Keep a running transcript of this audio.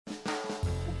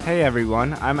Hey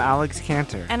everyone, I'm Alex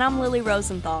Cantor. And I'm Lily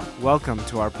Rosenthal. Welcome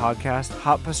to our podcast,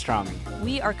 Hot Pastrami.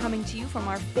 We are coming to you from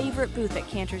our favorite booth at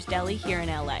Cantor's Deli here in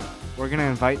LA. We're going to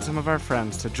invite some of our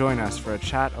friends to join us for a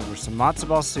chat over some matzo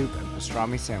ball soup and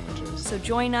pastrami sandwiches. So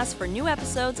join us for new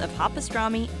episodes of Hot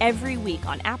Pastrami every week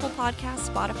on Apple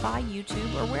Podcasts, Spotify,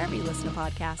 YouTube, or wherever you listen to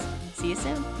podcasts. See you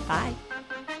soon. Bye.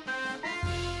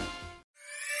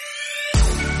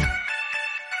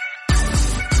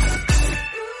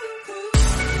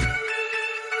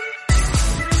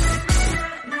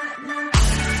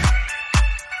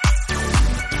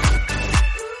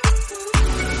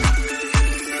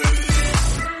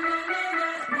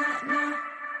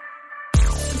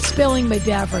 Spilling my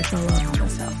beverage all over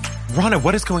myself. Rana,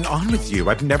 what is going on with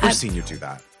you? I've never seen you do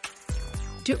that.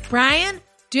 Brian,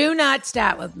 do not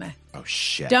start with me. Oh,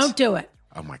 shit. Don't do it.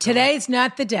 Oh, my God. Today's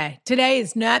not the day. Today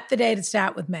is not the day to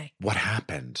start with me. What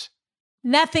happened?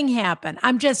 Nothing happened.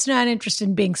 I'm just not interested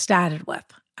in being started with,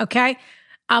 okay?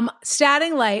 I'm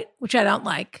starting late, which I don't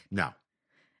like. No.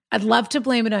 I'd love to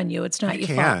blame it on you. It's not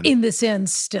your fault. In this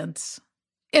instance.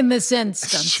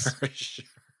 Sure.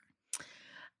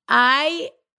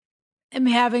 I am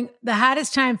having the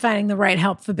hardest time finding the right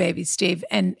help for baby Steve.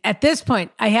 And at this point,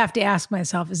 I have to ask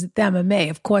myself, is it them or me?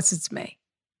 Of course it's me.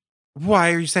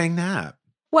 Why are you saying that?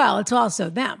 Well, it's also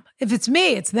them. If it's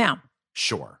me, it's them.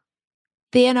 Sure.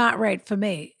 They're not right for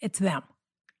me. It's them.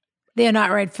 They're not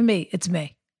right for me. It's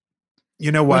me.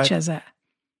 You know what? Which is it?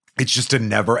 It's just a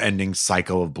never-ending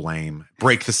cycle of blame.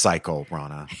 Break the cycle,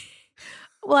 Rana.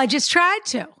 Well, I just tried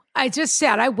to. I just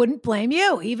said I wouldn't blame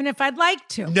you, even if I'd like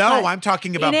to. No, I'm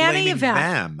talking about blaming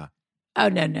them. Oh,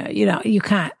 no. You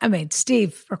can't. I mean,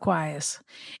 Steve requires.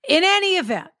 In any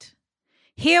event,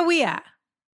 here we are.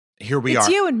 It's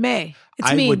you and me.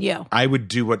 It's me and you. I would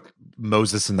do what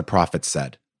Moses and the prophets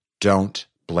said. Don't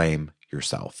blame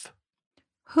yourself.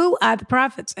 Who are the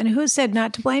prophets? And who said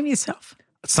not to blame yourself?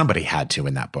 Somebody had to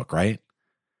in that book, right?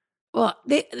 Well,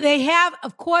 they have,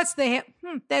 of course they have.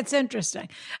 That's interesting.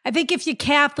 I think if you're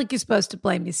Catholic, you're supposed to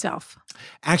blame yourself.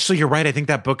 Actually, you're right. I think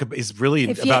that book is really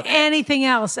if about you're anything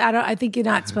else. I think you're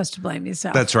not supposed to blame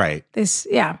yourself. That's right.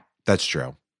 That's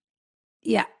true.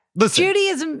 Yeah. Listen.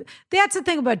 Judaism, that's the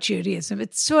thing about Judaism.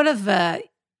 It's sort of,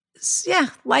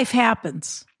 life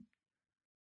happens.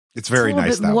 It's very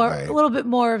nice that way. A little bit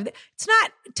more of it's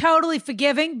not totally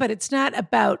forgiving, but it's not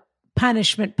about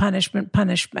punishment. Right.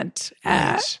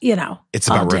 It's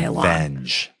about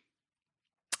revenge.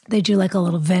 They do like a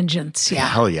little vengeance. Yeah.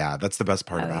 Hell yeah. That's the best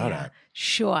part about it.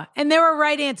 Sure. And there are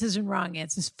right answers and wrong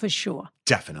answers for sure.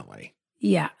 Definitely.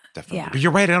 Yeah. Definitely. Yeah. But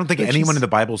you're right. I don't think anyone in the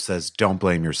Bible says don't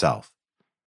blame yourself.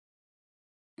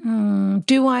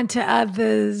 Do unto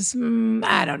others.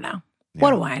 I don't know. Yeah.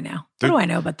 What do I know? What do I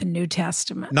know about the New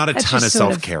Testament? Not a ton of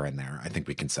self-care in there, I think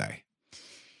we can say.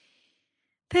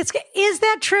 Is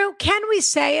that true? Can we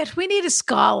say it? We need a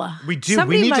scholar. We do.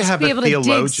 Somebody we need must to have be a able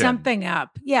theologian. To dig something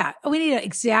up. Yeah. We need a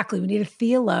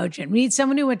theologian. We need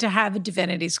someone who went to Harvard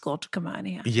Divinity School to come on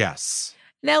here. Yes.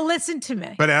 Now listen to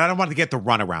me. But I don't want to get the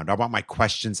runaround. I want my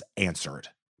questions answered.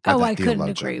 I couldn't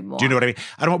agree more. Do you know what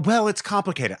I mean? Well, it's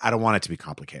complicated. I don't want it to be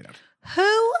complicated.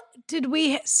 Who did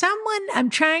someone,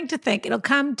 I'm trying to think, it'll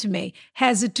come to me,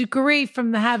 has a degree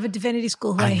from the Harvard Divinity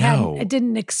School who I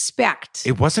didn't expect.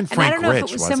 It wasn't Frank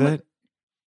Rich, was it?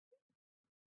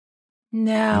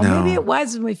 No, maybe it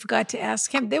was, and we forgot to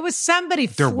ask him. There was somebody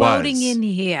floating in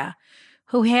here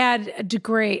who had a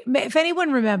degree. If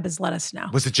anyone remembers, let us know.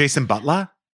 Was it Jason Butler?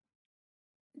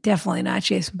 Definitely not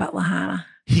Jason Butler, Hannah.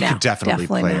 He could definitely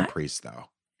play a priest, though.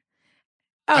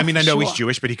 Oh, I mean, I know he's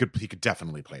Jewish, but he could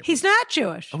definitely play a priest. He's not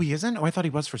Jewish. Oh, he isn't? Oh, I thought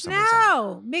he was for some reason.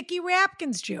 No, Mickey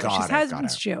Rapkin's Jewish. His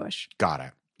husband's Jewish. Got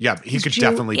it. Yeah, he could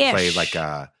definitely play like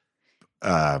a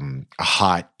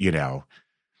hot,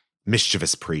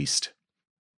 mischievous priest.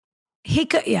 He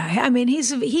could, yeah. I mean,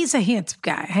 he's a handsome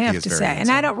guy, I have to say. Handsome.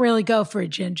 And I don't really go for a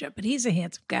ginger, but he's a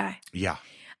handsome guy. Yeah.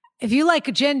 If you like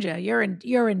a ginger, you're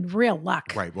in real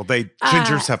luck. Right. Well,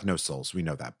 gingers have no souls. We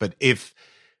know that. But if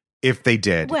they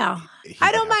did, well,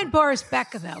 I don't mind Boris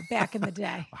Becker though. Back in the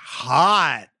day,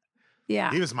 hot.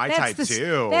 Yeah, he was my type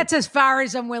too. That's as far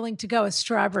as I'm willing to go. As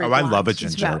strawberry. Oh, I love a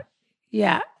ginger.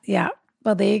 Yeah.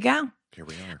 Well, there you go. Here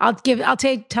we are.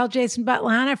 Tell Jason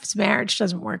Butler if his marriage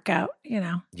doesn't work out.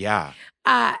 Yeah.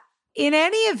 In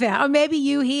any event, or maybe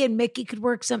he and Mickey could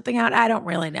work something out. I don't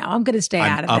really know. I'm going to stay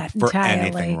out of that entirely. I'm up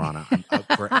for anything, Rana. I'm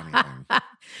up for anything.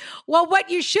 Well, what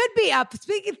you should be up.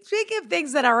 Speaking of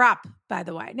things that are up, by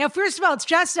the way. Now, first of all, it's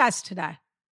just us today.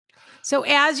 So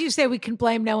as you say, we can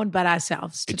blame no one but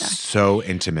ourselves today. It's so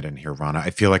intimate in here, Rana. I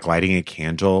feel like lighting a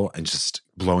candle and just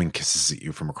blowing kisses at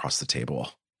you from across the table.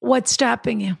 What's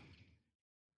stopping you?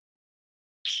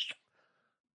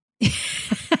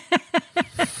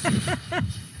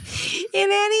 In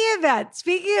any event,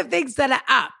 speaking of things that are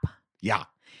up, Yeah.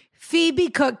 Phoebe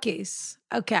cookies.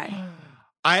 Okay.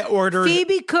 I ordered.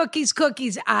 Phoebe cookies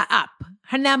are up.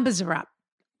 Her numbers are up.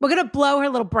 We're gonna blow her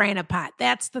little brain apart.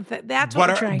 That's the that's what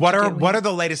we're trying to do. What are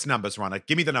the latest numbers, Rana?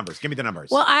 Give me the numbers.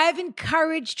 Well, I've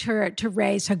encouraged her to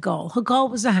raise her goal. Her goal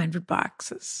was 100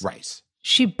 boxes. Right.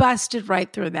 She busted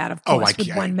right through that, of course,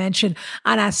 with one mention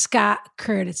on our Scott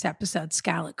Curtis episode,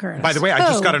 Scarlett Curtis. By the way, I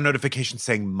just got a notification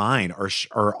saying mine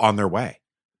are on their way.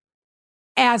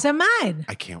 As are mine.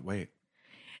 I can't wait.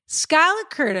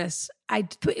 Scarlett Curtis,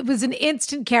 it was an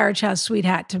instant Carriage House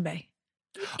sweetheart to me.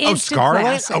 Scarlett?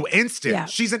 Classic. Oh, instant. Yeah.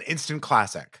 She's an instant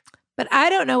classic. But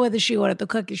I don't know whether she ordered the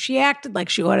cookies. She acted like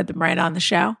she ordered them right on the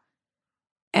show.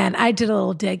 And I did a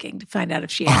little digging to find out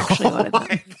if she actually ordered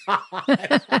them.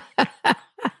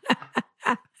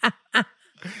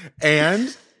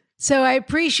 And? So I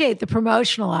appreciate the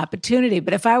promotional opportunity,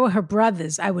 but if I were her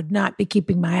brothers, I would not be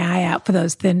keeping my eye out for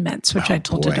those Thin Mints, which I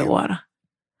told her to order.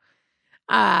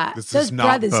 Those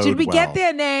brothers, did we get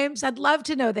their names? I'd love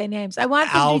to know their names. I want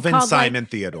them Alvin, to be called Simon,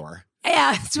 Theodore.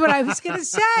 Yeah, that's what I was going to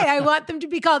say. I want them to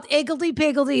be called Iggledy,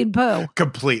 Piggledy, and Pooh.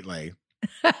 Completely.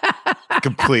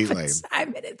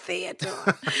 Simon and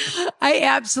Theodore. I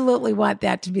absolutely want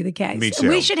that to be the case. Me too.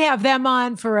 We should have them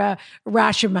on for a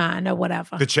Rashomon or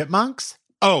whatever. The Chipmunks?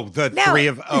 Oh, three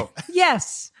of. Oh,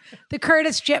 yes. The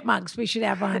Curtis Chipmunks we should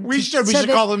have on. We should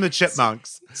call them the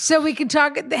Chipmunks. So we can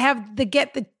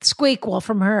get the squeakquel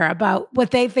from her about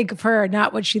what they think of her,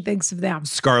 not what she thinks of them.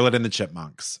 Scarlett and the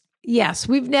Chipmunks. Yes,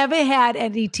 we've never had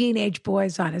any teenage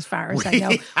boys on, as far as I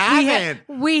know.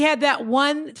 We had that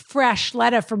one fresh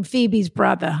letter from Phoebe's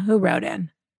brother who wrote in.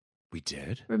 We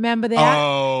did? Remember that?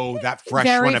 Oh, that fresh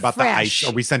one about the ice.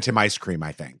 Oh, we sent him ice cream,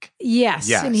 I think.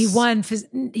 Yes. And he won through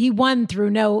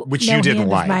which you didn't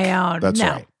like. Of my own. That's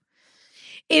right.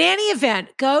 In any event,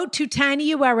 go to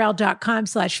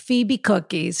tinyurl.com/Phoebe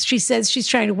cookies. She says she's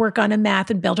trying to work on her math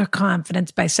and build her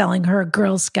confidence by selling her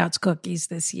Girl Scouts cookies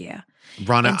this year.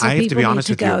 Rana, I have to be honest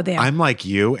with you. There. I'm like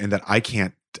you in that I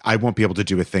won't be able to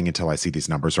do a thing until I see these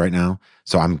numbers right now.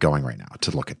 So I'm going right now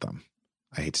to look at them.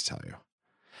 I hate to tell you.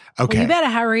 Okay. Well, you better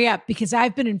hurry up because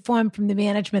I've been informed from the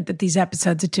management that these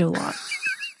episodes are too long.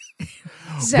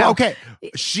 So, well, okay.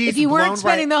 If you weren't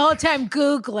spending the whole time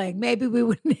Googling, maybe we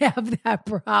wouldn't have that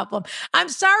problem. I'm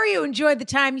sorry you enjoyed the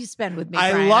time you spend with me,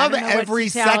 Brian. I love every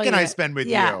second I spend with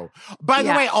you. By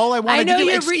the way, all I wanted to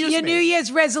do, your New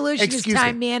Year's resolution is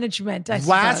time management.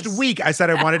 Last week, I said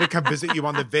I wanted to come visit you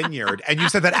on the vineyard, and you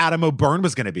said that Adam O'Byrne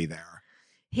was going to be there.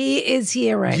 He is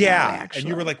here right now, actually. And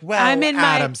you were like, well,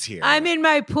 Adam's here. I'm in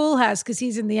my pool house because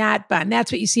he's in the art barn. That's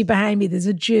what you see behind me. There's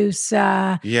a juice. And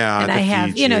I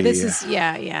have, Fiji, this is,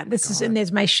 This is, and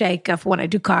there's my shaker for when I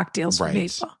do cocktails for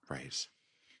people. Right.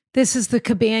 This is the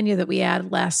cabana that we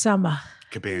added last summer.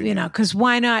 Cabana. Because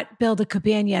why not build a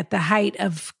cabana at the height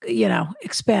of,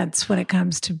 expense when it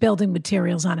comes to building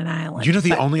materials on an island?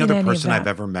 The only other person I've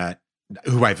ever met,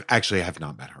 who I have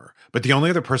not met her, but the only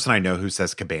other person I know who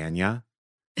says cabana,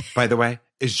 by the way,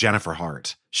 is Jennifer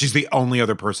Hart. She's the only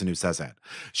other person who says it.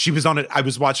 She was on it. I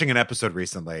was watching an episode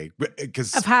recently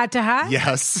of Hot to Hot.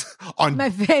 Yes, on my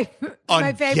favorite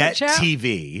Get show.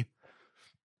 TV.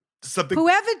 Something.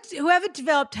 Whoever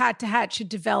developed Hot to Hot should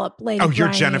develop Lady. Oh, you're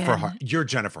Brian. Jennifer Hart. You're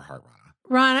Jennifer Hart,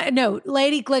 Rana. Rana, no,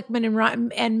 Lady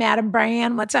Glickman and Madam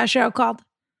Brian. What's our show called?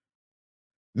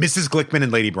 Mrs. Glickman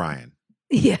and Lady Brian.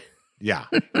 Yeah. Yeah.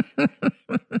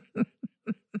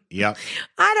 Yep.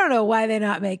 I don't know why they're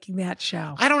not making that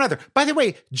show. I don't either. By the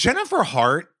way, Jennifer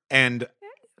Hart and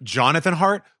Jonathan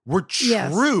Hart were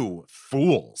true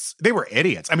fools. They were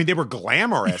idiots. I mean, they were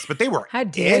glamorous, but they were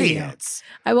idiots.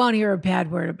 You? I won't hear a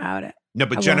bad word about it. No,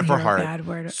 but Jennifer Hart,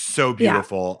 so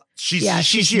beautiful. Yeah.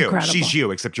 She's you. Incredible. She's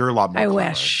you, except you're a lot more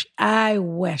clever. I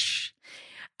wish.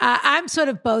 I'm sort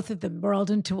of both of them rolled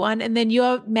into one, and then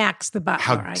you're Max the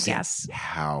butler, I guess.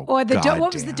 What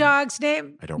was the dog's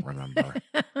name? I don't remember.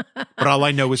 But all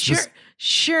I know is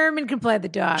Sherman can play the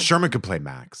dog. Sherman can play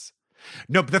Max.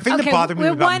 No, but the thing that bothered me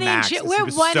about Max is we're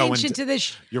 1 inch into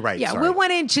this. You're right. Yeah, sorry. we're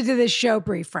 1 inch into this show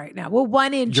brief right now. We're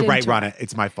 1 inch. You're right, Rana.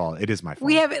 It's my fault. It is my fault.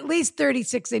 We have at least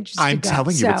 36 inches. I'm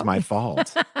telling you, it's my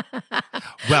fault.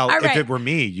 Well, if it were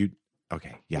me, you'd.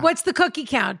 Okay, yeah. What's the cookie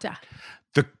counter?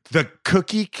 The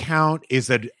cookie count is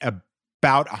at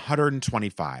about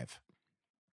 125.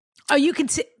 Oh, you can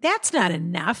see that's not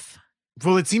enough.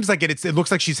 Well, it seems like it looks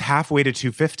like she's halfway to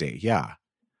 250. Yeah.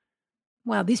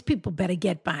 Well, these people better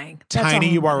get buying.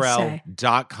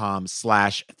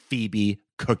 tinyurl.com/Phoebe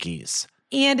cookies.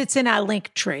 And it's in our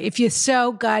link tree. If you're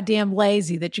so goddamn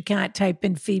lazy that you can't type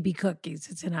in Phoebe cookies,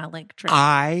 it's in our link tree.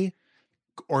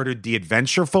 ordered the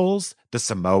Adventurefuls, the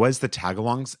Samoas, the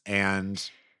Tagalongs, and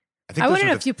I think I those want to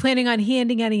were know if you're planning on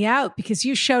handing any out because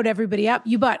you showed everybody up.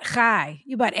 You bought chai.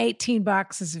 You bought 18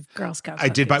 boxes of Girl Scout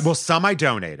cookies. I did buy, well, some I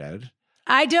donated.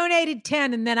 I donated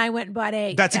 10 and then I went and bought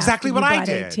 8. That's exactly what I bought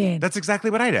did. 18. That's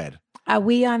exactly what I did. Are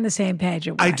we on the same page?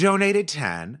 Or what? I donated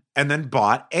 10 and then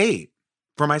bought 8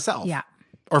 for myself. Yeah.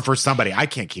 Or for somebody. I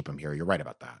can't keep them here. You're right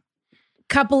about that.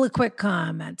 Couple of quick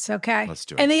comments, okay? Let's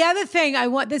do it. And the other thing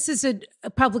this is a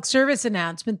public service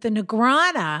announcement. The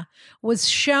Negrana was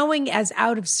showing as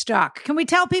out of stock. Can we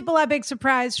tell people our big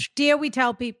surprise? Dare we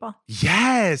tell people?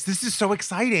 Yes, this is so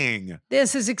exciting.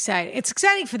 This is exciting. It's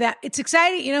exciting for that. It's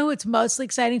exciting. You know who it's mostly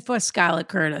exciting for? Scarlett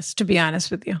Curtis, to be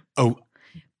honest with you. Oh,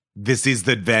 this is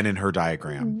the Venn in her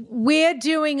diagram. We're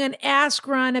doing an Ask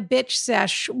Rana bitch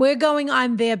sesh. We're going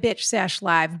on their bitch sesh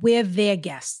live. We're their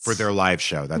guests. For their live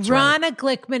show. That's Rana right.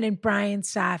 Glickman and Brian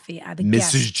Safi are the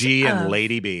guests. Mrs. G and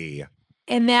Lady B.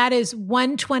 And that is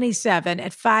 127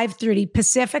 at 5:30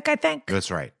 Pacific, I think.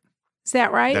 That's right. Is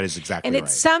that right? That is exactly right. right. And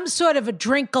it's some sort of a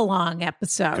drink-along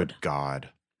episode. Good God.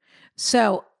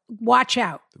 So watch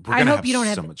out. We're I gonna hope have you don't so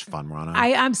have much fun, Rana.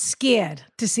 I'm scared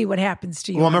to see what happens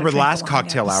to you. Well, on a remember the last drink-along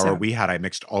cocktail hour episode. we had, I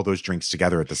mixed all those drinks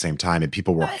together at the same time and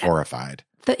people were horrified.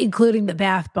 Including the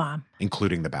bath bomb.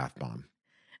 Including the bath bomb.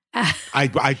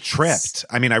 I tripped.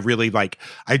 I mean, I really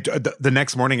the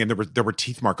next morning and there were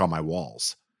teeth mark on my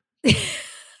walls. It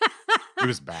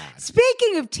was bad.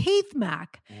 Speaking of teeth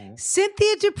mark,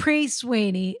 Cynthia Dupree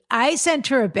Sweeney, I sent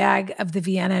her a bag of the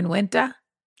Vienna in winter.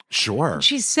 Sure.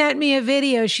 She sent me a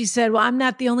video. She said, well, I'm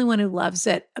not the only one who loves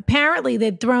it. Apparently,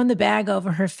 they'd thrown the bag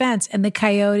over her fence and the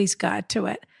coyotes got to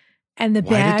it. And the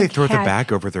Why bag did they throw the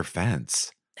bag over their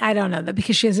fence? I don't know.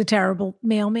 Because she has a terrible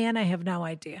mailman. I have no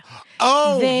idea.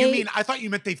 Oh, you mean, I thought you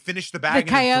meant they finished the bag the and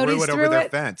coyotes threw it over their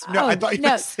fence. No, I thought you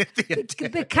meant Cynthia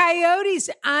did. The coyotes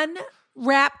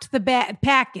unwrapped the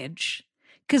package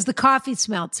because the coffee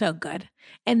smelled so good.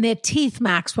 And their teeth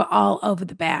marks were all over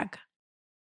the bag.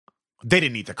 They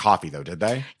didn't eat the coffee, though, did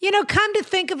they? You know, come to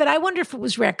think of it, I wonder if it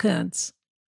was raccoons.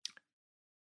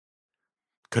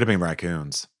 Could have been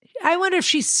raccoons. I wonder if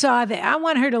she saw that. I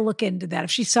want her to look into that.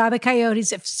 If she saw the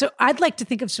coyotes, I'd like to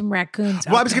think of some raccoons.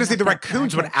 Well, I was going to say the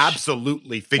raccoons would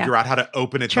absolutely figure out how to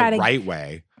open it the right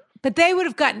way. But they would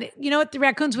have gotten, you know what? The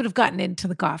raccoons would have gotten into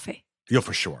the coffee. Yeah,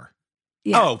 for sure.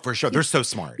 Yeah. Oh, for sure. They're so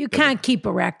smart. You can't keep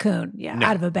a raccoon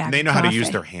out of a bag. They know how to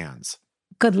use their hands.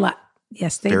 Good luck.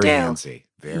 Yes, they Very do. Handsy.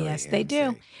 Yes, they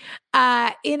do.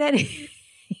 In any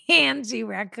handsy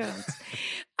raccoons.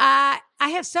 I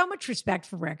have so much respect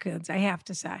for raccoons, I have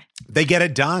to say. They get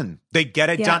it done. They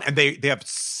get it done. And they have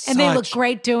and they look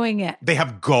great doing it. They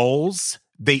have goals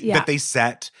that they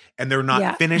set, and they're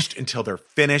not finished until they're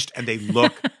finished, and they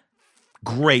look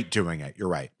great doing it. You're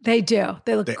right. They do.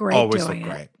 They look great always doing look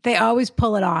it. Great. They always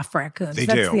pull it off, raccoons.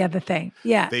 That's the other thing.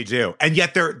 Yeah. They do. And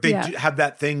yet they do have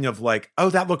that thing of like,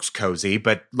 oh, that looks cozy,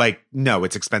 but like, no,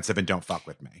 it's expensive and don't fuck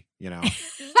with me, you know?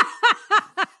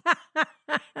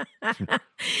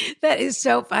 That is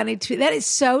so funny too. That is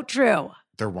so true.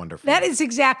 They're wonderful. That is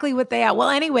exactly what they are. Well,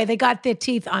 anyway, they got their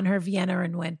teeth on her Vienna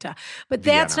in winter. But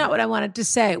that's not what I wanted to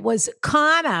say. Was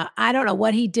Connor, I don't know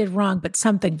what he did wrong, but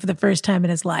something for the first time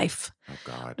in his life. Oh,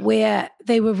 God. Where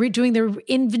they were redoing their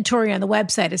inventory on the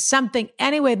website is something.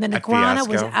 Anyway, the Negrana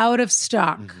was out of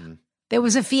stock. Mm-hmm. There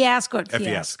was a fiasco.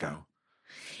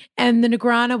 And the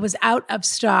Negrana was out of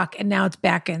stock, and now it's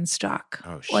back in stock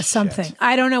or something. Shit.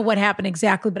 I don't know what happened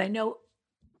exactly, but I know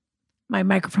my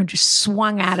microphone just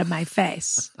swung out of my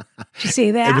face. Did you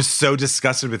see that? It was so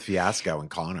disgusted with Fiasco and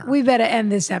Connor. We better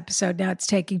end this episode now. It's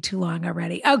taking too long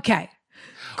already. Okay.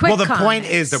 Quick the comments. point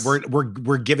is that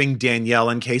we're giving Danielle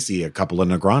and Casey a couple of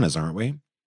Negranas, aren't we?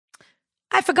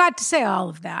 I forgot to say all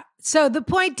of that. So the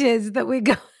point is that we're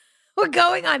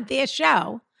going on their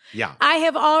show. Yeah. I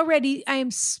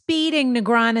am speeding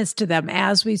Negranas to them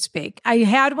as we speak. I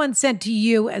had one sent to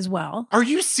you as well. Are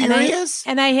you serious?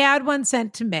 And I had one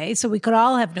sent to me, so we could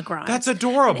all have Negranas. That's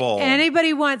adorable. And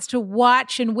anybody wants to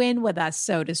watch and win with us,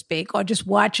 so to speak, or just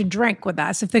watch and drink with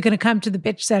us, if they're going to come to the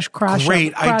Bitch Sesh crossover.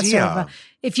 Great idea.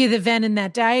 If you're the Venn in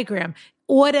that diagram.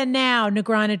 Order now,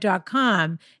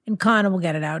 Negrana.com, and Connor will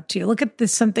get it out to you. Look at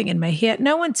this, something in my hair.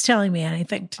 No one's telling me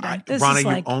anything today. This Rana, is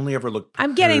like, you only ever look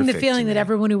I'm getting the feeling that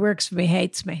everyone who works for me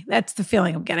hates me. That's the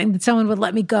feeling I'm getting, that someone would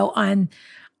let me go on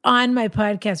my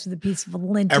podcast with a piece of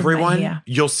lint in my hair.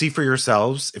 You'll see for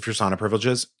yourselves, if you're sauna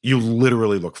privileges, you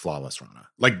literally look flawless, Rana.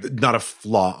 Like, not a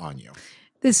flaw on you.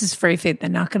 This is free feed. They're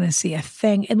not going to see a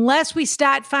thing unless we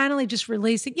start finally just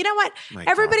releasing. You know what?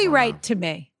 Everybody write to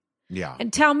me. Yeah.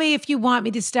 And tell me if you want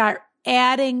me to start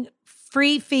adding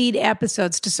free feed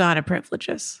episodes to sauna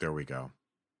privileges. There we go.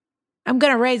 I'm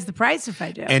going to raise the price if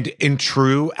I do. And in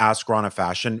true Ask Rana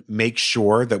fashion, make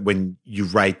sure that when you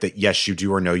write that yes, you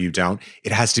do or no, you don't,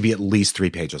 it has to be at least 3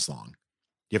 pages long.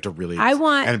 You have to really. I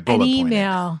want an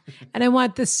email, and I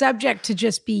want the subject to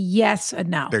just be yes or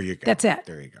no. There you go. That's it.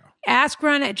 There you go.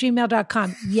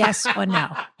 AskRana@gmail.com. Yes or no.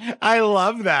 I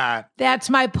love that. That's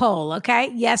my poll.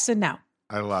 Okay. Yes or no.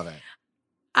 I love it.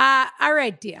 All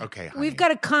right, dear. Okay, honey. We've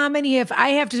got a comment here. I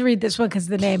have to read this one because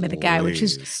of the name of the guy, which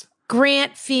is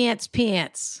Grant Fance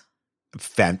Pants.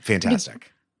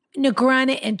 Fantastic.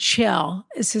 Negrana and Chill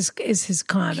is his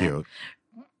comment. Cute.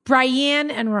 Brian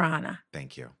and Rana.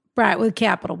 Thank you. Right, with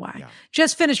capital Y. Yeah.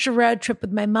 Just finished a road trip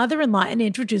with my mother-in-law and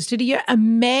introduced her to your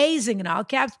amazing, in all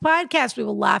caps, podcast. We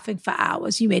were laughing for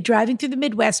hours. You made driving through the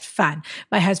Midwest fun.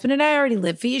 My husband and I already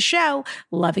live for your show.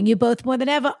 Loving you both more than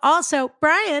ever. Also,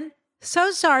 Brian,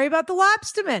 so sorry about the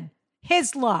lobsterman.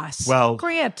 His loss. Well,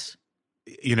 Grant.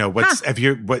 You know,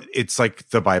 it's like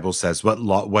the Bible says,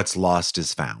 what's lost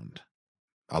is found.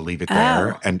 I'll leave it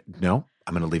there. And no,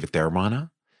 I'm going to leave it there, Rana.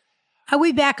 Are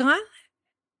we back on?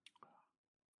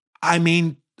 I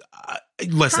mean,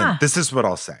 listen, this is what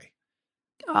I'll say.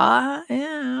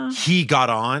 Yeah. He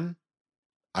got on,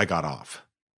 I got off.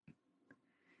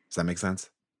 Does that make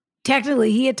sense?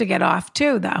 Technically, he had to get off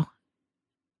too, though.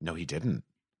 No, he didn't.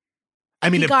 I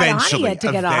mean, eventually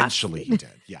he did.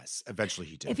 Yes, eventually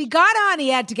he did. If he got on, he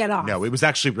had to get off. No, it was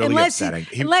actually really upsetting.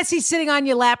 Unless he's sitting on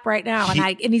your lap right now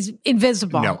and he's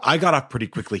invisible. No, I got off pretty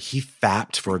quickly. He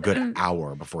fapped for a good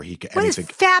hour before he could. What does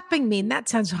fapping mean? That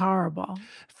sounds horrible.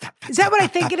 Is that what I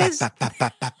think it is?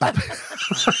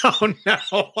 Oh no!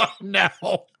 Oh,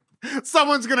 no!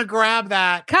 Someone's gonna grab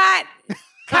that. Cut.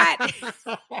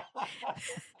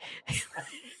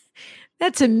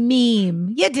 That's a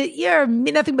meme. You're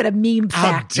nothing but a meme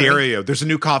factory. How dare you? There's a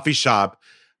new coffee shop.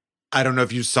 I don't know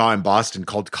if you saw in Boston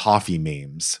called Coffee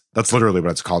Memes. That's literally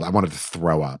what it's called. I wanted to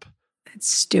throw up. That's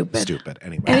stupid. Stupid.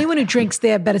 Anyway. Anyone who drinks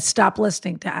there better stop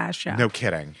listening to our show. No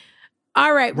kidding.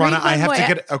 All right. Rana, I have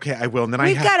to get, okay, I will. And then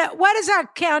what does our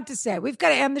count to say? We've got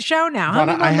to end the show now.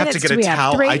 Rana, I have to get a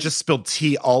towel. I just spilled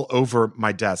tea all over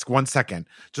my desk. 1 second.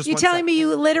 You're telling me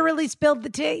you literally spilled the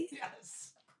tea?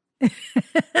 Yes.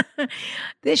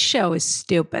 This show is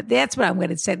stupid. That's what I'm going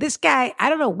to say. This guy, I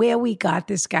don't know where we got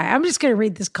this guy. I'm just going to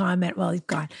read this comment while he's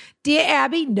gone. Dear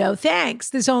Abby, no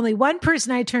thanks. There's only one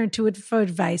person I turn to for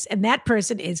advice, and that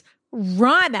person is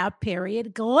Rana,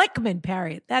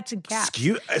 Glickman, That's in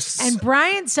caps. And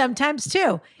Brian sometimes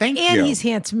too. Thank you. And he's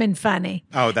handsome and funny.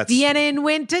 Oh, that's Vienna in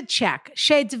winter, check.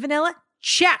 Shades of vanilla,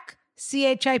 check.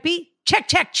 CHIP,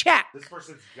 check. This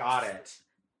person's got it.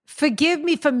 Forgive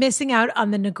me for missing out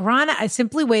on the Negrana. I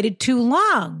simply waited too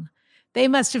long. They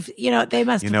must have,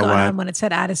 gone on when it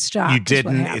said out of stock. You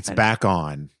didn't. It's back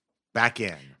on. Back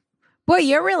in. Boy,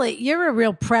 you're a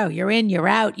real pro. You're in, you're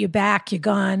out, you're back, you're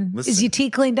gone. Listen, is your tea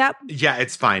cleaned up? Yeah,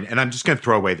 it's fine. And I'm just going to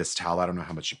throw away this towel. I don't know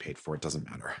how much you paid for it. Doesn't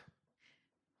matter.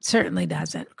 Certainly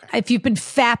doesn't. Okay. If you've been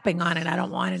fapping on it, I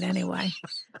don't want it anyway.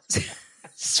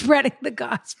 Spreading the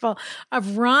gospel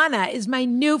of Rana is my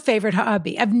new favorite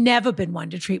hobby. I've never been one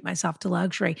to treat myself to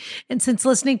luxury. And since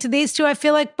listening to these two, I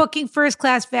feel like booking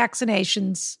first-class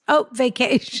vacations,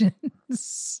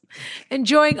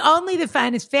 enjoying only the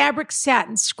finest fabrics,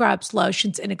 satins, scrubs,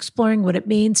 lotions, and exploring what it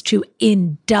means to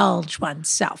indulge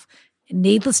oneself. And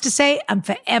needless to say, I'm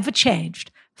forever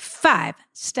changed. 5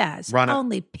 stars. Rana.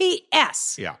 Only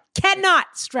P.S. Yeah. Cannot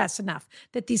stress enough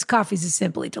that these coffees are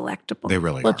simply delectable. They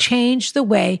really will are. Change the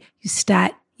way you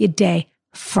start your day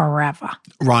forever.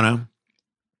 Rana,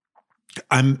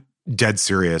 I'm dead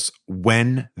serious.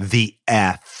 When the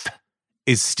F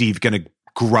is Steve going to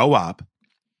grow up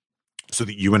so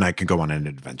that you and I can go on an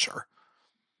adventure?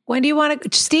 When do you want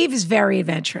to? Steve is very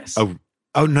adventurous.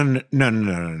 Oh, no.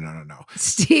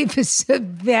 Steve is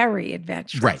very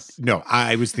adventurous. Right. No,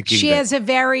 I was thinking they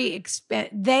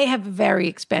have a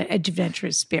very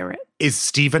adventurous spirit. Is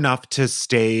Steve enough to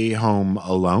stay home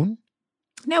alone?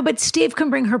 No, but Steve can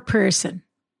bring her person.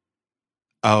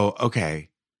 Oh, okay.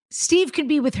 Steve can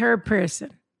be with her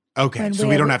person. Okay, so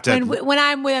we don't have to. When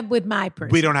I'm with my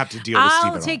person. We don't have to deal with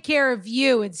Steve. I'll take care of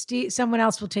you, and Steve. Someone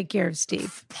else will take care of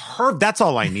Steve. That's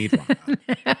all I need,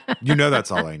 Rana. You know that's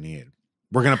all I need.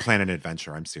 We're going to plan an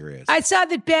adventure. I'm serious. I saw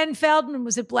that Ben Feldman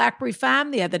was at Blackberry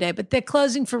Farm the other day, but they're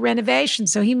closing for renovation,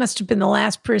 so he must have been the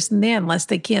last person there unless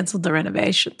they canceled the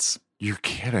renovations. You're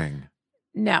kidding.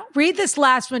 No. Read this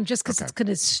last one just because it's going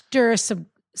to stir some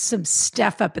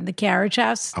stuff up in the carriage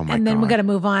house. Oh my and then God. we're going to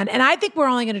move on. And I think we're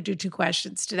only going to do 2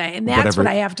 questions today, and that's what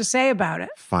I have to say about it.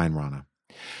 Fine, Rana.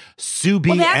 Subi.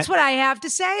 Well, that's what I have to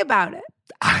say about it.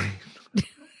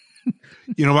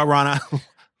 You know what, Rana?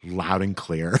 Loud and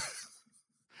clear.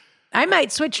 I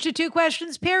might switch to 2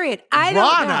 questions, period. I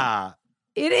don't know.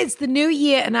 It is the new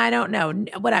year, and I don't know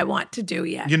what I want to do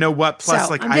yet. You know what? Plus,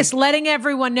 so I'm just letting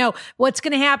everyone know what's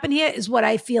going to happen here is what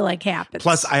I feel like happens.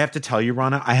 Plus, I have to tell you,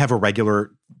 Rana, I have a regular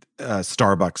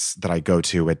Starbucks that I go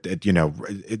to.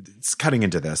 It's cutting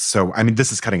into this. So, I mean,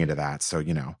 this is cutting into that. So,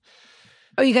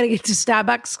 Oh, you got to get to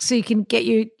Starbucks so you can get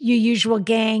your usual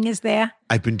gang is there?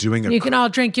 I've been doing You can all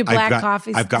drink your black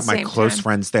coffees. I've got my close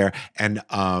friends there. And,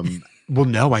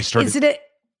 no, I started.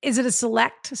 Is it a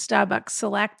Starbucks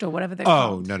Select or whatever they're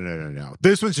called? Oh, no.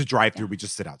 This one's a drive-through. We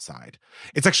just sit outside.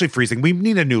 It's actually freezing. We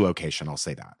need a new location, I'll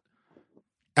say that.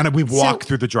 And we walk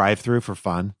through the drive-through for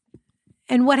fun.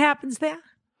 And what happens there?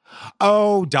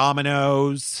 Oh,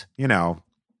 Domino's,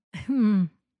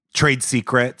 trade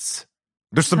secrets.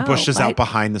 There's some bushes out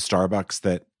behind the Starbucks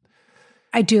that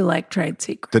I do like trade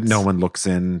secrets. That no one looks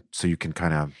in, so you can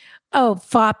kind of... Oh,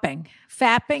 fapping,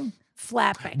 flapping.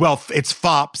 Well, it's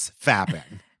fops fapping.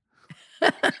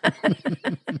 Fap,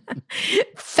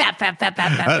 fap, fap,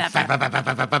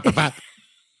 fap, fap.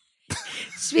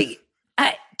 Speak.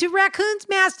 Do raccoons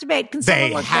masturbate? Can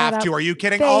they have to. Are you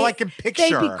kidding? All I can picture.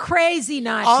 They'd be crazy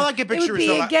not to. All I can picture is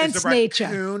against a nature.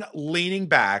 Raccoon leaning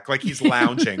back like he's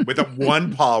lounging with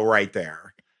one paw right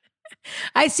there.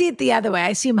 I see it the other way.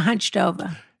 I see him hunched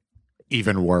over.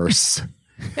 Even worse.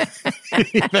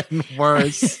 Even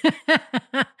worse.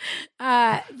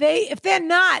 If they're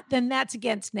not, then that's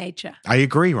against nature. I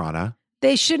agree, Rana.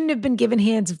 They shouldn't have been given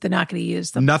hands if they're not going to use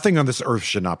them. Nothing on this earth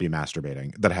should not be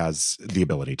masturbating that has the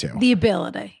ability to. The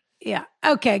ability. Yeah.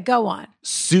 Okay, go on.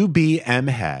 Sue B. M.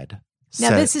 Head. Now,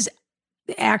 this is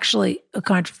actually a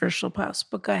controversial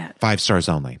post, but go ahead. 5 stars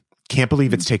only. Can't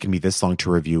believe it's taken me this long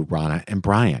to review Rana and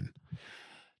Brian.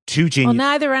 2 geniuses.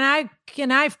 Well, neither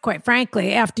can I, quite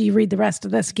frankly, after you read the rest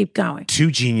of this, keep going. 2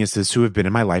 geniuses who have been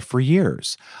in my life for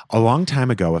years. A long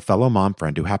time ago, a fellow mom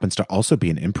friend who happens to also be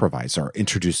an improviser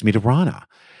introduced me to Rana.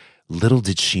 Little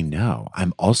did she know,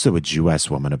 I'm also a Jewess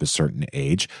woman of a certain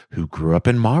age who grew up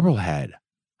in Marblehead.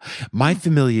 My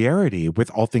familiarity with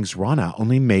all things Rana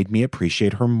only made me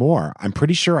appreciate her more. I'm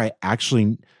pretty sure I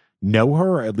actually know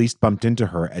her or at least bumped into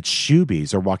her at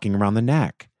Shoebies or walking around the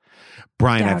neck.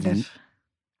 Brian,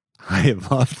 I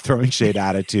have loved throwing shade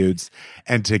attitudes.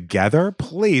 And together,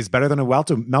 please, better than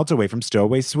a melt away from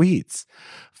Stowaway Sweets.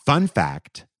 Fun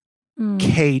fact,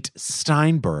 Kate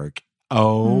Steinberg.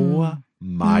 Oh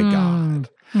my God.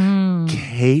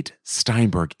 Kate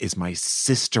Steinberg is my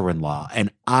sister-in-law,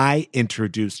 and I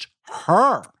introduced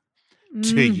her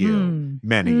to you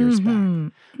many years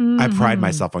back. I pride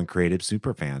myself on creative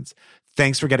superfans.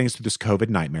 Thanks for getting us through this COVID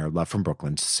nightmare. Love from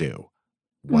Brooklyn, Sue.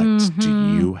 What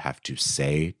do you have to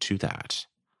say to that?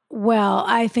 Well,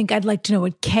 I think I'd like to know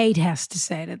what Kate has to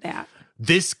say to that.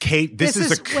 This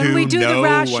is a coup. When we do the no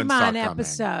Rashomon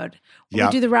episode, we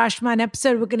do the Rashomon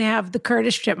episode, we're going to have the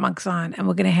Curtis Chipmunks on, and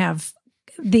we're going to have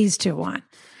these 2 on,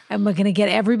 and we're going to get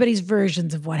everybody's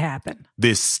versions of what happened.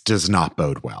 This does not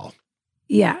bode well.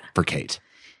 Yeah. For Kate.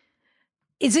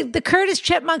 Is it the Curtis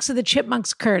Chipmunks or the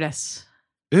Chipmunks Curtis?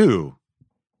 Ooh.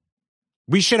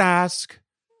 We should ask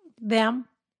them.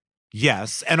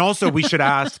 Yes. And also we should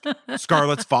ask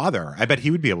Scarlett's father. I bet he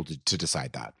would be able to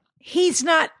decide that. He's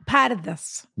not part of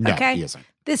this. No, okay? He isn't.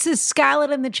 This is Scarlett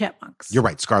and the Chipmunks. You're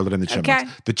right, Scarlett and the Chipmunks. Okay.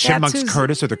 The Chipmunks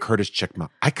Curtis or the Curtis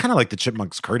Chipmunk? I kind of like the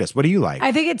Chipmunks Curtis. What do you like?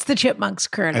 I think it's the Chipmunks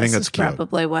Curtis. I think that's cute.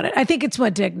 Probably what it. I think it's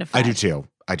more dignified. I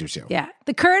do too. Yeah.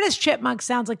 The Curtis Chipmunk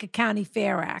sounds like a county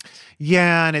fair act.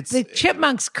 Yeah, and it's... The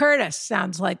Chipmunks Curtis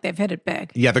sounds like they've hit it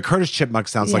big. Yeah, the Curtis Chipmunk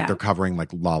sounds like they're covering like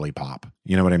Lollipop.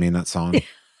 You know what I mean, that song?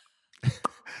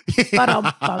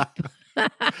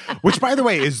 Which, by the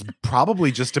way, is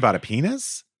probably just about a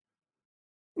penis.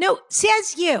 No,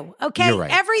 says you, okay? You're right.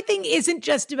 Everything isn't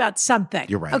just about something.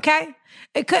 You're right. Okay?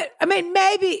 It could, I mean,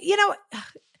 maybe,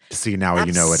 See, now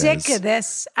you know it is. I'm sick of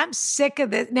this. I'm sick of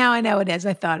this. Now I know it is.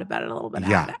 I thought about it a little bit.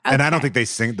 Yeah. Okay. And I don't think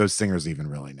those singers even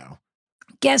really know.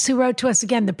 Guess who wrote to us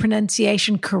again? The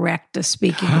pronunciation corrector,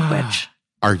 speaking of which.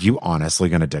 Are you honestly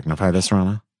going to dignify this,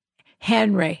 Rana?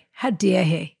 Henry. How dare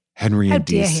he? Henry in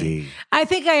D.C. I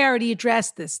think I already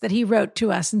addressed this, that he wrote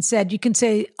to us and said you can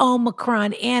say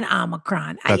Omicron and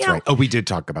Omicron. That's right. Oh, we did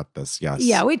talk about this, yes.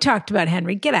 Yeah, we talked about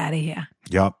Henry. Get out of here.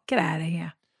 Yep. Get out of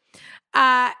here.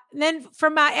 Then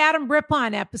from our Adam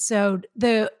Rippon episode,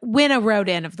 the winner wrote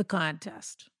in of the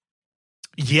contest.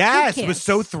 Yes, was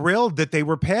so thrilled that they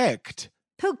were picked.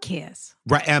 Who cares?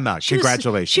 Right, Emma,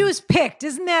 congratulations. She was picked.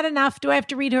 Isn't that enough? Do I have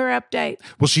to read her update?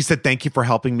 Well, she said, thank you for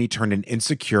helping me turn an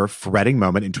insecure, fretting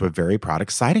moment into a very proud,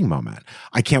 exciting moment.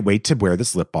 I can't wait to wear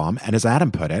this lip balm. And as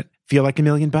Adam put it, feel like $1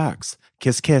 million.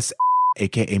 Kiss, kiss,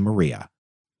 a.k.a. Maria.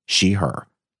 She, her.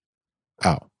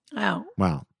 Oh. Oh.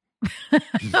 Well.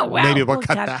 Well, Maybe we'll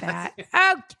cut that.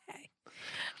 Okay.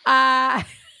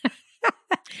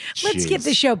 Let's get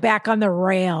the show back on the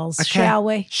rails, shall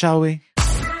we? Shall we?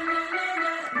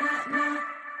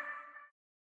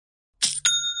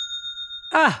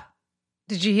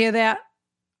 Did you hear that?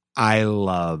 I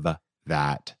love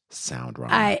that sound,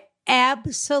 Ron. I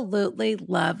absolutely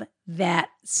love that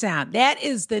sound. That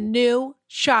is the new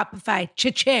Shopify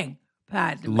cha-ching.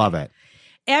 Love it.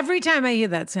 Every time I hear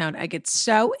that sound, I get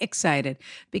so excited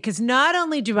because not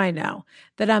only do I know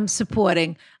that I'm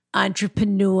supporting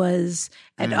entrepreneurs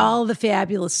and all the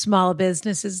fabulous small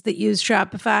businesses that use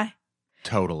Shopify.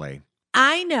 Totally.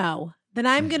 I know that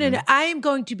I am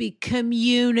going to be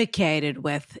communicated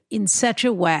with in such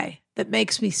a way that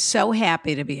makes me so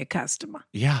happy to be a customer.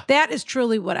 Yeah. That is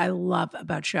truly what I love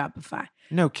about Shopify.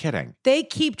 No kidding. They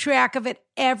keep track of it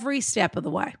every step of the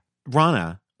way.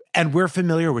 Rana, and we're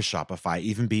familiar with Shopify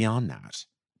even beyond that.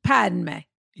 Pardon me.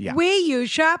 Yeah. We use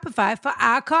Shopify for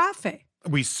our coffee.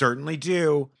 We certainly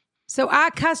do. So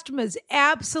our customers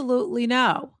absolutely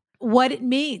know what it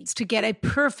means to get a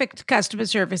perfect customer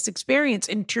service experience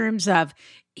in terms of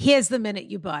here's the minute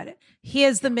you bought it.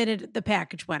 Here's the minute the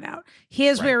package went out.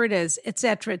 Here's where it is, et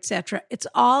cetera, et cetera. It's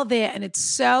all there and it's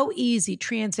so easy.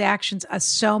 Transactions are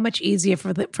so much easier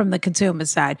from the consumer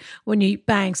side when you're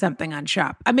buying something on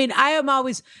Shop. I mean, I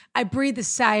breathe a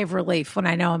sigh of relief when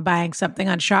I know I'm buying something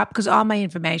on Shop because all my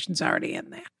information's already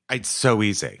in there. It's so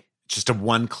easy. Just a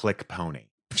one-click pony.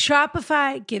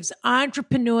 Shopify gives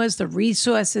entrepreneurs the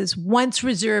resources once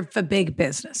reserved for big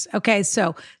business. Okay,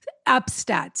 so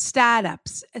upstarts,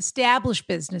 startups, established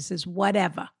businesses,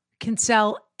 whatever, can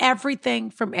sell everything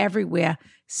from everywhere,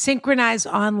 synchronize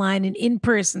online and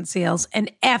in-person sales, and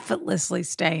effortlessly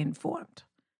stay informed.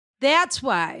 That's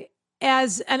why,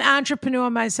 as an entrepreneur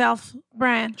myself,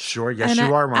 Brian. Sure, yes,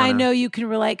 you are, Rana. I know you can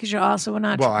relate because you're also an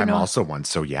entrepreneur. Well, I'm also one,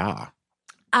 so yeah.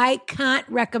 I can't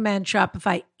recommend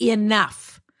Shopify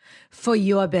enough for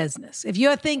your business. If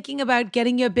you're thinking about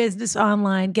getting your business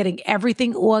online, getting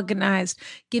everything organized,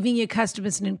 giving your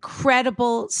customers an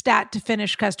incredible start to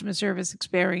finish customer service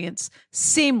experience,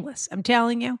 seamless, I'm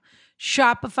telling you,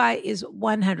 Shopify is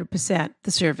 100%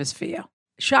 the service for you.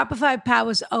 Shopify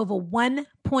powers over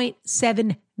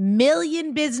 1.7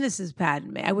 million businesses,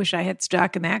 pardon me. I wish I had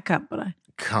stock in that company.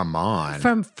 Come on.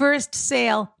 From first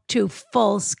sale to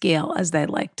full scale, as they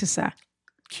like to say.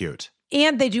 Cute.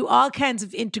 And they do all kinds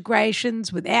of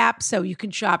integrations with apps, so you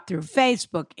can shop through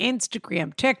Facebook,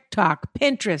 Instagram, TikTok,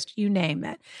 Pinterest, you name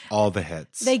it. All the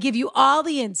hits. They give you all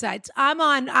the insights. I'm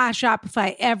on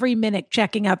Shopify every minute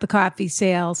checking out the coffee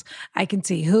sales. I can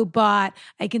see who bought.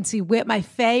 I can see where. My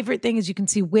favorite thing is you can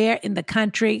see where in the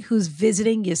country, who's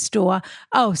visiting your store.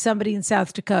 Oh, somebody in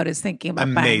South Dakota is thinking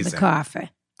about buying the coffee.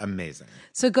 Amazing.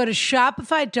 So go to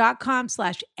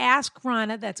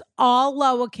shopify.com/AskRana. That's all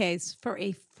lowercase for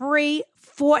a free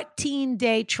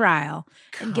 14-day trial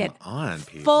and get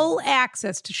full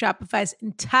access to Shopify's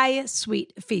entire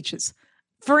suite of features.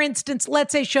 For instance,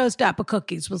 let's say Showstopper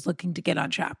Cookies was looking to get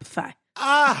on Shopify.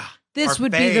 This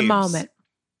would be the moment.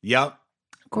 Yep.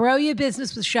 Grow your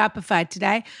business with Shopify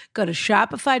today. Go to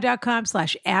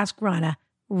shopify.com/AskRana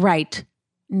right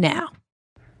now.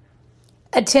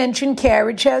 Attention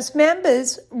Carriage House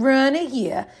members, Rana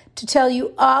here to tell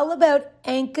you all about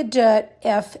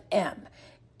Anchor.fm.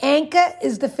 Anchor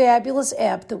is the fabulous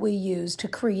app that we use to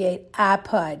create our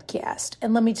podcast.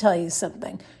 And let me tell you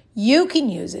something. You can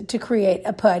use it to create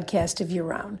a podcast of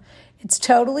your own. It's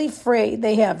totally free.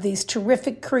 They have these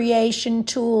terrific creation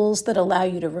tools that allow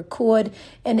you to record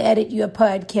and edit your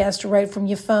podcast right from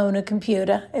your phone or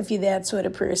computer, if you're that sort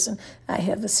of person. I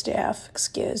have a staff,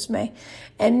 excuse me.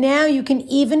 And now you can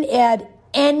even add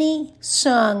any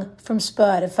song from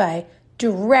Spotify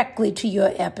directly to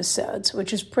your episodes,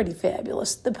 which is pretty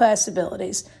fabulous. The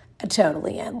possibilities are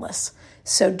totally endless.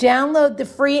 So download the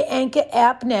free Anchor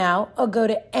app now or go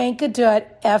to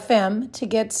anchor.fm to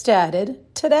get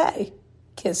started today.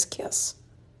 Kiss, kiss.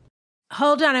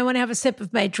 Hold on. I want to have a sip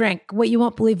of my drink. What you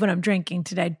won't believe what I'm drinking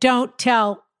today. Don't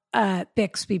tell the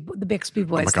Bixby boys.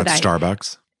 Oh my God,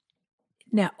 Starbucks?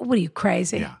 No. What are you,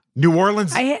 crazy? Yeah. New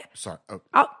Orleans. Sorry.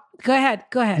 Oh, go ahead.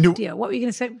 Deal. What were you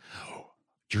going to say?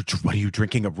 What are you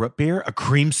drinking? A root beer? A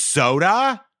cream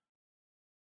soda?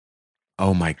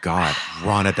 Oh my God,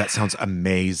 Rana, that sounds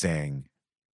amazing.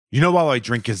 You know, all I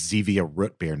drink is Zevia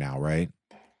root beer now, right?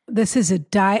 This is a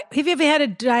diet. Have you ever had a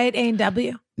diet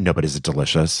A&W? No, but is it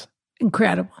delicious?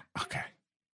 Incredible. Okay.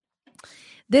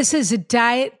 This is a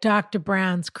diet Dr.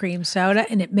 Brown's cream soda,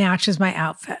 and it matches my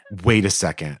outfit. Wait a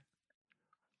second.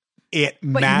 It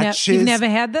matches. You've never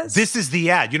had this? This is the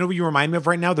ad. You know what you remind me of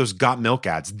right now? Those Got Milk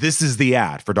ads. This is the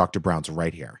ad for Dr. Brown's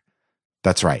right here.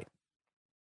 That's right.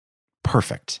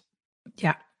 perfect.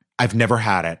 Yeah. I've never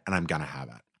had it, and I'm going to have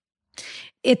it.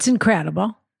 It's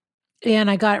incredible. And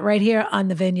I got it right here on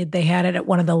the Vineyard. They had it at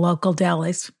one of the local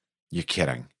delis. You're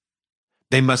kidding.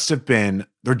 They must have been,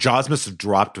 their jaws must have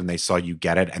dropped when they saw you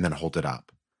get it and then hold it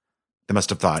up. They must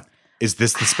have thought, is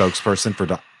this the spokesperson for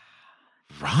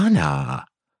Rana?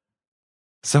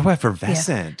 So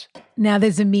effervescent. Yeah. Now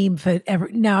there's a meme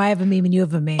now I have a meme and you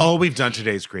have a meme. Oh, we've done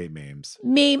today's great memes.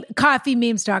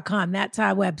 Coffeememes.com. That's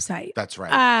our website. That's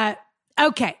right.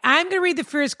 Okay. I'm going to read the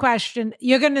first question.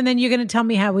 Then you're going to tell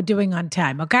me how we're doing on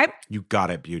time. Okay. You got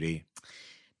it, beauty.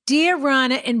 Dear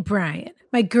Rana and Brian,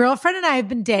 my girlfriend and I have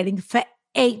been dating for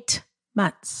 8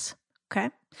 months.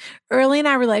 Okay. Early in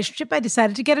our relationship, I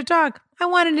decided to get a dog. I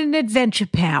wanted an adventure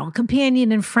pal,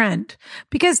 companion, and friend.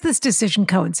 Because this decision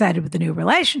coincided with the new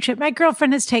relationship, my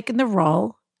girlfriend has taken the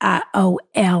role,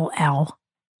 OLL,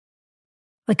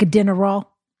 like a dinner roll,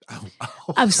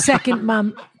 of second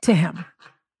mom to him.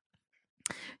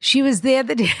 She was there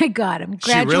the day I got him.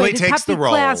 She really takes the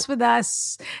role. Class with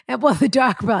us. And, well, the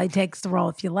dog probably takes the role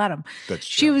if you let him. That's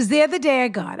true. She was there the day I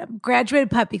got him.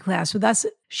 Graduated puppy class with us.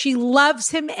 She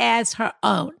loves him as her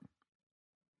own.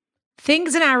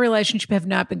 Things in our relationship have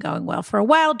not been going well for a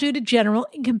while due to general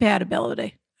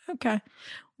incompatibility. Okay.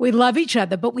 We love each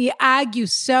other, but we argue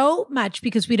so much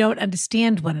because we don't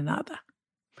understand one another.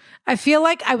 I feel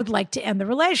like I would like to end the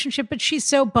relationship, but she's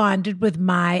so bonded with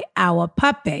our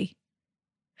puppy.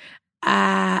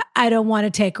 I don't want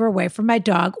to take her away from my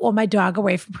dog or my dog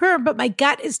away from her, but my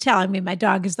gut is telling me my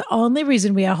dog is the only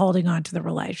reason we are holding on to the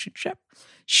relationship.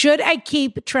 Should I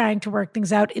keep trying to work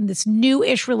things out in this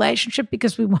new-ish relationship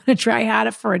because we want to try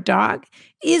harder for a dog?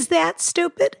 Is that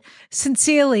stupid?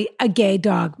 Sincerely, a gay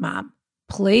dog mom.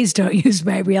 Please don't use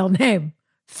my real name.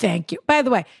 Thank you. By the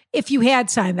way, if you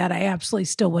had signed that, I absolutely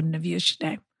still wouldn't have used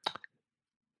your name.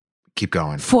 Keep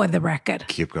going. For the record.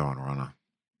 Keep going, Rana.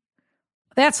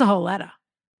 That's the whole letter.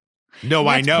 No,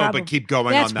 I know, but keep going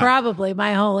on that. That's probably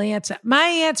my whole answer. My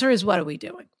answer is, what are we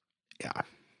doing? Yeah.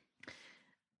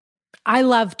 I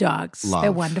love dogs.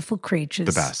 They're wonderful creatures.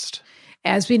 The best.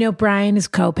 As we know, Brian is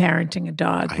co-parenting a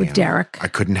dog with Derek. I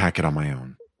couldn't hack it on my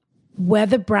own.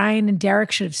 Whether Brian and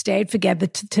Derek should have stayed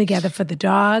together for the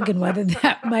dog and whether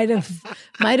that might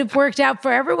have worked out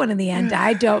for everyone in the end,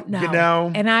 I don't know. You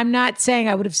know, and I'm not saying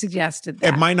I would have suggested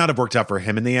that. It might not have worked out for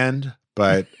him in the end,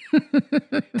 but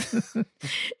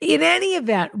in any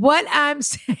event, what I'm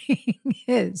saying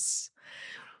is,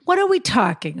 what are we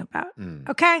talking about?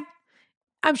 Okay.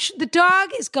 I'm sure the dog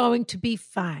is going to be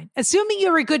fine, assuming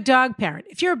you're a good dog parent.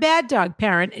 If you're a bad dog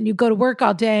parent and you go to work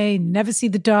all day and never see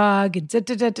the dog and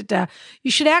you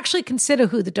should actually consider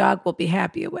who the dog will be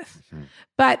happier with.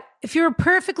 But if you're a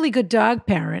perfectly good dog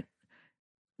parent,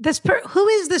 who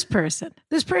is this person?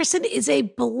 This person is a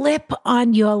blip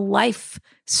on your life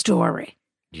story.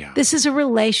 Yeah. This is a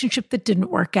relationship that didn't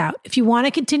work out. If you want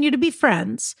to continue to be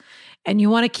friends and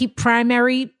you want to keep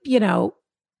primary,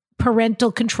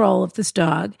 parental control of this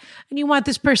dog, and you want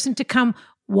this person to come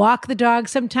walk the dog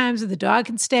sometimes, or the dog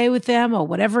can stay with them, or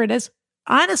whatever it is,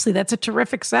 honestly, that's a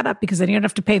terrific setup because then you don't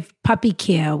have to pay puppy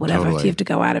care or whatever if you have to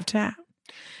go out of town.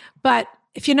 But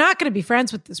if you're not going to be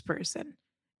friends with this person,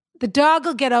 the dog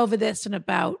will get over this in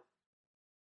about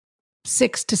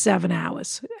 6 to 7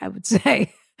 hours, I would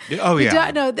say. Oh,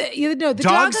 yeah. The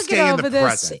dog will get over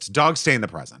this. Dogs stay in the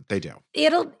present. They do.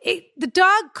 The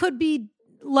dog could be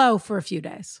low for a few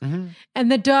days. Mm-hmm.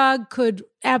 And the dog could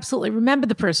absolutely remember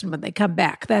the person when they come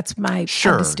back. That's my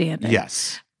understanding.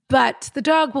 Yes. But the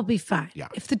dog will be fine. Yeah.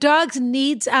 If the dog's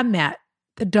needs are met,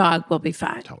 the dog will be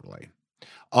fine. Totally.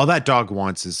 All that dog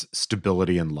wants is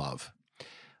stability and love.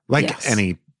 Like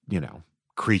any,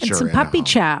 creature. And some puppy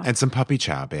chow. And some puppy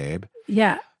chow, babe.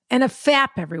 Yeah. And a fap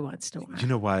every once in a while. You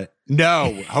know what?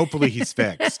 No. Hopefully he's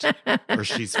fixed. Or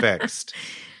she's fixed.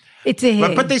 It's a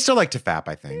hit. But they still like to fap,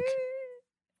 I think.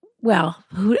 Well,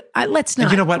 let's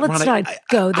not. You know what, let's Rana, not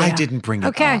go there. I didn't bring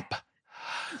it up.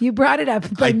 You brought it up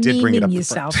by memeing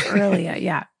yourself earlier.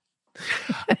 Yeah.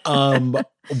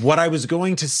 What I was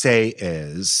going to say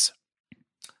is,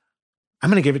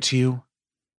 I'm going to give it to you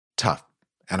tough,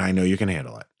 and I know you can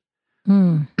handle it.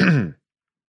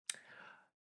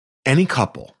 Any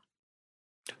couple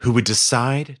who would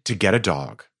decide to get a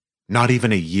dog, not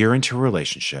even a year into a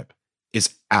relationship,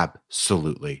 is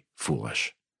absolutely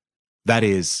foolish. That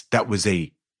was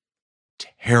a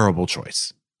terrible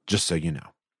choice, just so you know.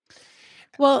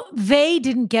 Well, they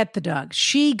didn't get the dog.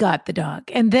 She got the dog.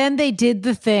 And then they did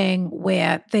the thing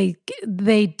where they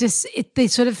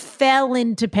sort of fell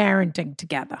into parenting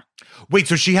together. Wait,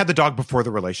 so she had the dog before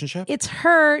the relationship? It's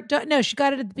her dog. No, she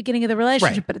got it at the beginning of the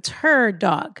relationship, but it's her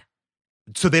dog.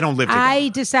 So they don't live together. I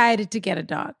decided to get a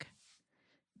dog.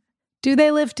 Do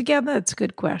they live together? That's a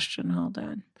good question. Hold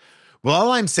on. Well,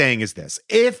 all I'm saying is this.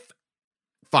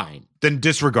 Fine, then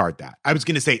disregard that. I was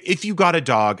going to say, if you got a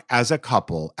dog as a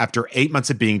couple after 8 months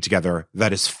of being together,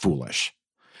 that is foolish.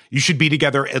 You should be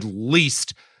together at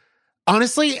least.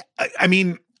 Honestly, I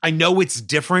mean, I know it's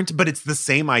different, but it's the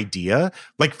same idea.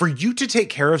 Like, for you to take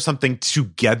care of something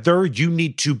together, you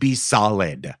need to be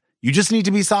solid. You just need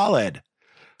to be solid.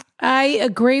 I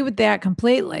agree with that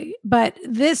completely. But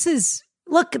this is,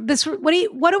 look, this.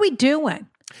 What are we doing?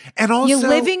 And also, you're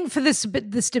living for the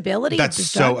stability. That's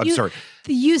so absurd.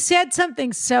 You said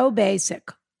something so basic.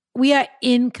 We are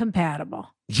incompatible.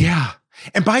 Yeah.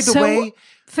 And by the way,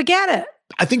 forget it.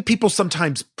 I think people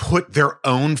sometimes put their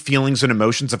own feelings and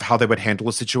emotions of how they would handle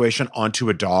a situation onto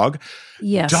a dog.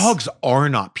 Yes. Dogs are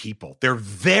not people. They're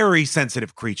very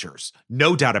sensitive creatures.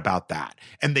 No doubt about that.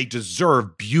 And they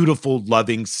deserve beautiful,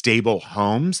 loving, stable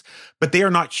homes, but they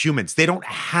are not humans. They don't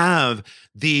have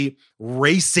the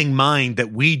racing mind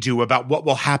that we do about what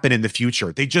will happen in the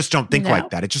future. They just don't think like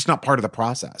that. It's just not part of the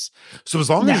process. So as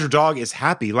long as your dog is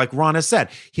happy, like Rana said,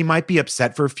 he might be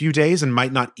upset for a few days and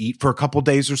might not eat for a couple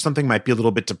days or something, might be a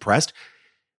little bit depressed.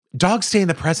 Dogs stay in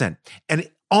the present. And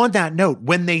on that note,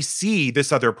 when they see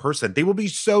this other person, they will be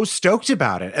so stoked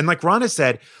about it. And like Rana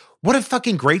said, what a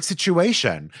fucking great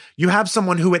situation. You have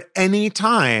someone who at any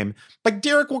time, like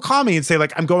Derek will call me and say,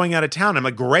 like, I'm going out of town. I'm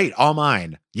like, great, all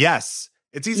mine. Yes.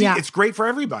 It's easy. Yeah. It's great for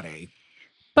everybody.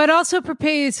 But also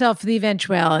prepare yourself for the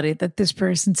eventuality that this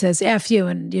person says, F you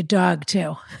and your dog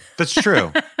too. That's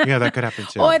true. Yeah, that could happen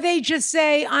too. Or they just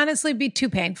say, honestly, it'd be too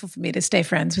painful for me to stay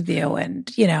friends with you. And,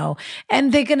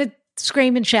 and they're going to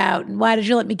scream and shout. And why did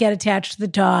you let me get attached to the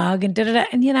dog? And da-da-da.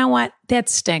 And you know what? That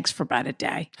stinks for about a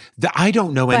day. I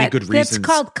don't know any good reasons. That's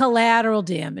called collateral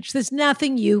damage. There's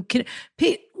nothing you can...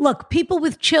 Look, people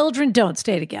with children don't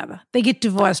stay together. They get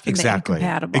divorced when they're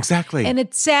incompatible. Exactly. And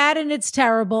it's sad and it's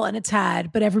terrible and it's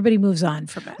hard, but everybody moves on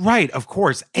from it. Right, of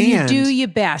course. And you do your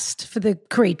best for the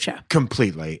creature.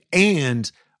 Completely.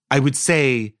 And I would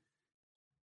say...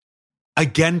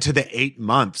 Again, to the 8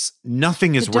 months,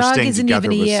 nothing is worth staying together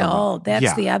with someone. The dog isn't even a year old.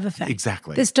 That's the other thing.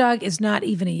 Exactly. This dog is not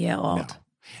even a year old. No.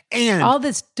 And all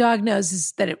this dog knows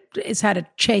is that it is how to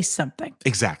chase something.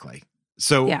 Exactly.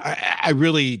 So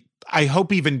I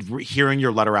hope even hearing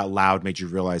your letter out loud made you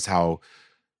realize how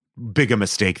big a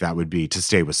mistake that would be to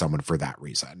stay with someone for that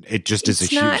reason. It just is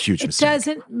a huge mistake. It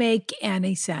doesn't make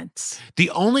any sense. The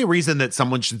only reason that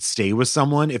someone should stay with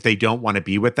someone if they don't want to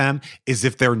be with them is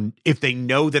if they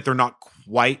know that they're not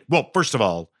quite, well, first of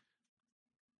all,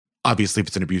 obviously if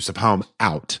it's an abusive home,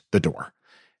 out the door.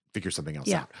 Figure something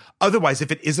else out. Otherwise,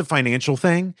 if it is a financial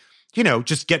thing,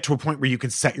 just get to a point where you can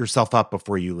set yourself up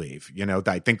before you leave.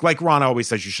 I think, like Ron always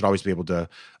says, you should always be able to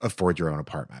afford your own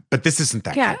apartment. But this isn't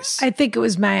that case. I think it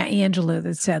was Maya Angelou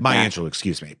that said Maya Angelou,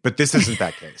 excuse me. But this isn't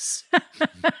that case.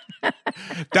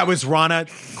 That was Rana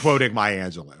quoting Maya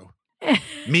Angelou.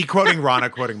 Me quoting Rana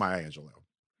quoting Maya Angelou.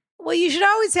 Well, you should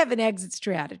always have an exit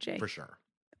strategy. For sure.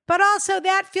 But also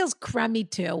that feels crummy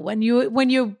too when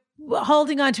you're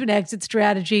holding on to an exit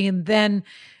strategy and then...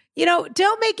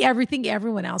 don't make everything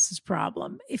everyone else's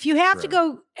problem. If you have to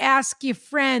go ask your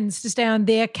friends to stay on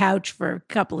their couch for a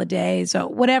couple of days or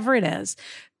whatever it is,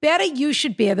 better you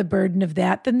should bear the burden of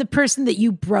that than the person that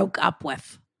you broke up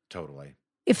with. Totally.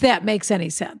 If that makes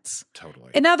any sense. Totally.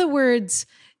 In other words,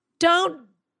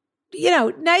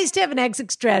 nice to have an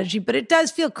exit strategy, but it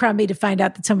does feel crummy to find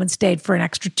out that someone stayed for an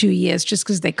extra 2 years just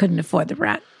because they couldn't afford the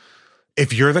rent.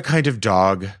 If you're the kind of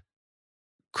dog...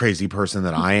 crazy person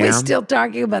that I am. We're still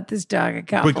talking about this dog. I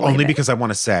can't believe only it. because I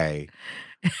want to say,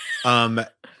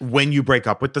 when you break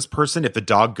up with this person, if the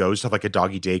dog goes to like a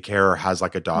doggy daycare or has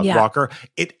like a dog walker,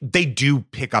 they do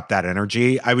pick up that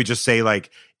energy. I would just say, like,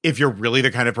 if you're really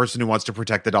the kind of person who wants to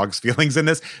protect the dog's feelings in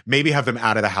this, maybe have them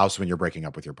out of the house when you're breaking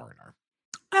up with your partner.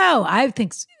 Oh, I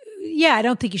think so. Yeah, I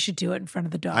don't think you should do it in front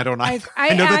of the dog. I don't know.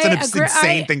 I know that's an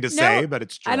insane thing to say, but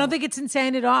it's true. I don't think it's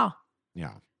insane at all.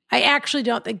 Yeah. I actually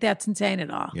don't think that's insane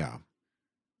at all. Yeah.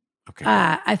 Okay.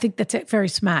 I think that's very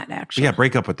smart, actually. But yeah,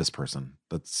 break up with this person.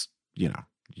 That's,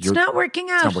 it's not working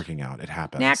out. It's not working out. It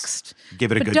happens. Next. Give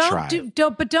it a good try.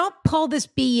 But don't pull this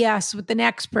BS with the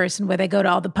next person where they go to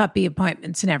all the puppy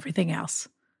appointments and everything else.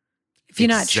 If you're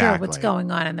not sure what's going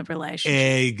on in the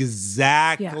relationship.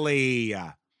 Exactly.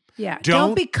 Yeah.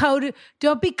 Don't be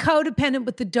codependent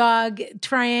with the dog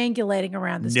triangulating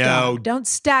around this dog. Don't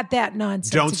start that nonsense.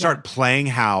 Don't start playing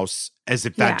house as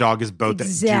if that dog is both.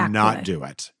 Do not do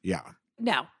it. Yeah.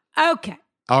 No. Okay.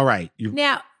 All right.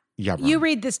 You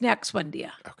read this next one,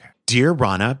 dear. Okay. Dear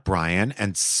Rana, Brian,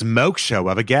 and smoke show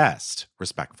of a guest,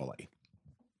 respectfully.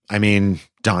 I mean,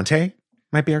 Dante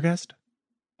might be our guest.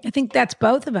 I think that's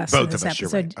both of us. Both of us, you're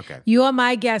right. Okay. You are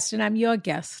my guest and I'm your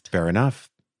guest. Fair enough.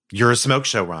 You're a smoke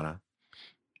show, Rana.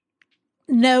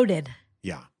 Noted.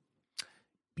 Yeah.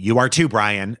 You are too,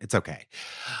 Brian. It's okay.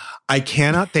 I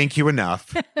cannot thank you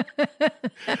enough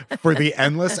for the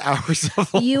endless hours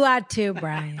of life. You are too,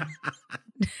 Brian.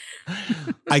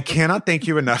 I cannot thank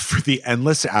you enough for the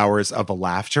endless hours of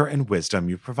laughter and wisdom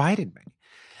you provided me.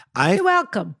 You're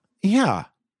welcome. Yeah.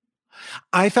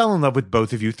 I fell in love with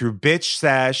both of you through Bitch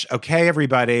Sesh. Okay,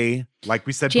 everybody. Like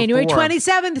we said January before.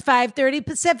 27th, 5:30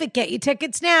 Pacific. Get your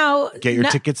tickets now. Get your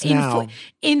tickets now.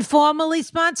 Informally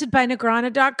sponsored by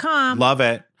Negrana.com. Love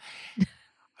it.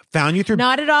 Found you through...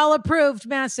 Not at all approved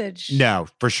message. No,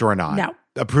 for sure not. No.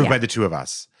 Approved by the two of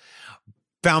us.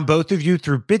 Found both of you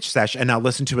through Bitch Sesh and now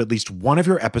listen to at least one of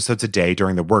your episodes a day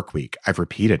during the work week. I've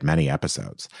repeated many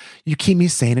episodes. You keep me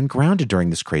sane and grounded during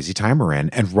this crazy time we're in,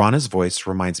 and Rana's voice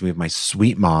reminds me of my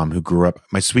sweet mom who grew up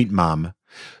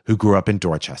in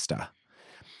Dorchester.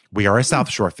 We are a South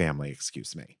Shore family,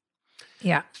 excuse me.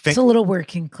 Yeah. It's a little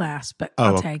working class, but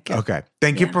I'll take it. Okay.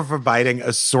 Thank you for providing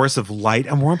a source of light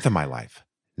and warmth in my life.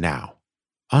 Now,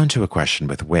 on to a question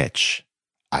with which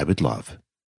I would love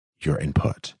your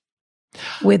input.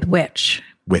 With which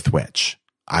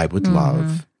I would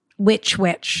love. Witch,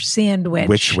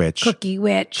 sandwich. Witch. Cookie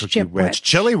witch. Chip witch.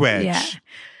 Chili witch. Yeah.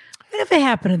 Whatever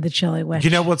happened to the chili witch? You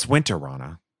know what's winter,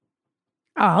 Rana?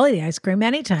 Oh, I'll eat ice cream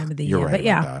any time of the year. Right but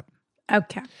yeah. That.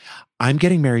 Okay. I'm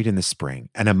getting married in the spring,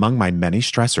 and among my many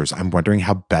stressors, I'm wondering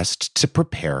how best to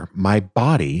prepare my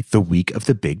body the week of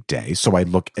the big day so I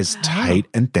look as tight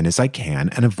and thin as I can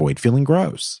and avoid feeling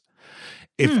gross.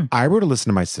 If I were to listen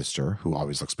to my sister, who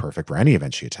always looks perfect for any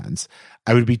event she attends,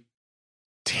 I would be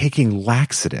taking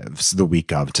laxatives the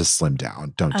week of to slim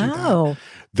down. Don't do that.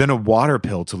 Then a water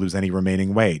pill to lose any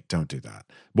remaining weight. Don't do that.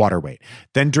 Water weight.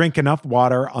 Then drink enough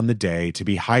water on the day to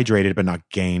be hydrated but not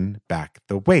gain back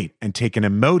the weight. And take an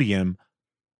Imodium.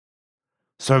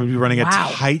 So I would be running a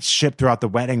tight ship throughout the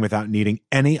wedding without needing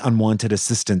any unwanted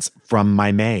assistance from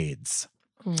my maids.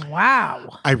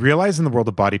 Wow. I realize in the world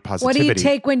of body positivity. What do you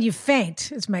take when you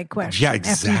faint is my question. Yeah,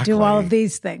 exactly. After you do all of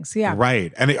these things. Yeah.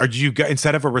 Right. And do you go,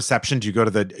 instead of a reception, do you go to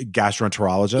the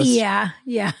gastroenterologist? Yeah.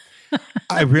 Yeah.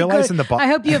 I realize in the I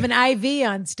hope you have an IV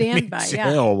on standby. Me too.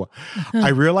 Yeah. I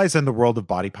realize in the world of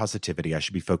body positivity, I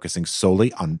should be focusing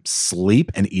solely on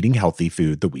sleep and eating healthy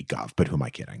food the week of. But who am I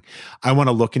kidding? I want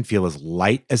to look and feel as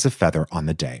light as a feather on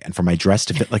the day, and for my dress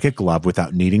to fit like a glove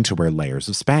without needing to wear layers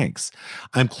of Spanx.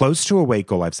 I'm close to a weight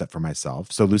goal I've set for myself,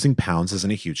 so losing pounds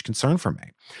isn't a huge concern for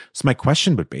me. So my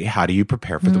question would be, how do you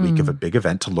prepare for the week of a big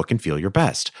event to look and feel your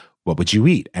best? What would you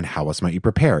eat, and how else might you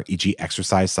prepare, e.g.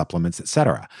 exercise, supplements,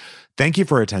 etc.? Thank you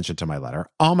for your attention to my letter.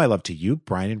 All my love to you,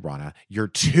 Brian and Rana. You're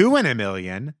 2 in a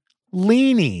million.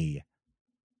 Leanie.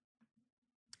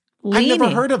 I've never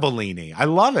heard of a Leanie. I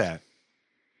love it.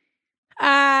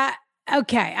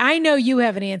 Okay. I know you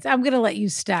have an answer. I'm going to let you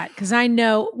start because I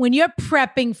know when you're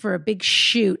prepping for a big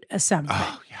shoot or something.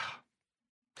 Oh, yeah.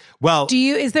 Well,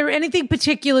 is there anything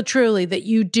particular truly that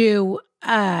you do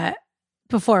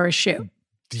before a shoot?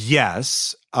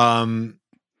 Yes. And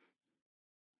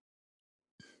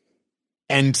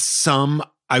some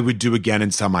I would do again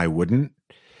and some I wouldn't.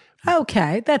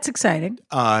 Okay, that's exciting.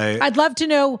 I'd love to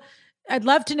know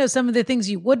some of the things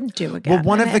you wouldn't do again. Well,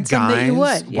 one of the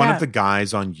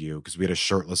guys on You, because we had a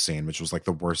shirtless scene, which was like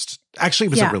the worst. Actually, it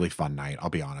was a really fun night, I'll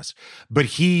be honest. But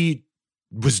he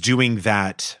was doing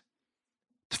that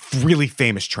really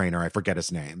famous trainer. I forget his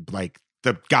name. Like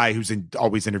the guy who's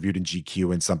always interviewed in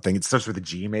GQ and something. It starts with a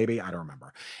G, maybe. I don't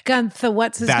remember. Gunther,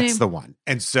 what's his name? That's the one.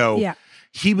 And so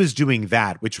he was doing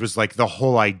that, which was like the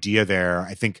whole idea there.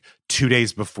 I think 2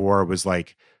 days before was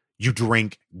like you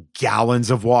drink gallons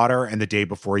of water, and the day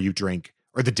before you drink,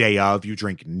 or the day of, you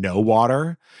drink no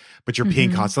water, but you're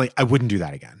peeing constantly. I wouldn't do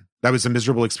that again. That was a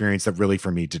miserable experience that really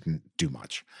for me didn't do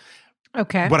much.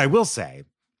 Okay. What I will say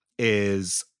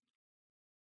is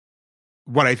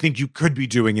what I think you could be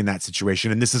doing in that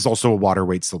situation, and this is also a water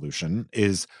weight solution,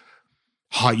 is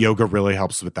hot yoga really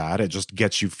helps with that. It just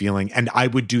gets you feeling. And I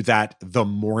would do that the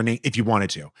morning, if you wanted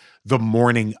to, the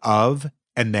morning of,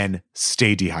 and then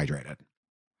stay dehydrated.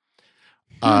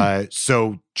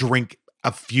 So drink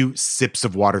a few sips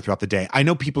of water throughout the day. I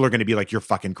know people are going to be like, you're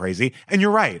fucking crazy. And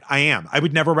you're right. I am. I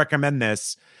would never recommend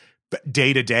this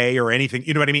day to day or anything.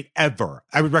 You know what I mean? Ever.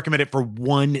 I would recommend it for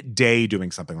one day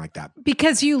doing something like that.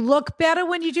 Because you look better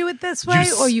when you do it this way,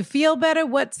 or you feel better?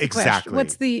 What's the question?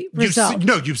 What's the result?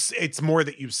 It's more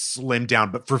that you slim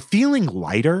down. But for feeling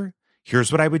lighter,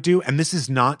 here's what I would do. And this is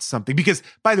not something, because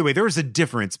by the way, there is a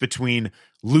difference between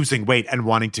losing weight and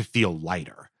wanting to feel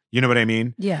lighter. You know what I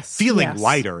mean? Yes. Feeling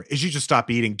lighter is you just stop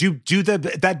eating. Do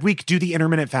that week, do the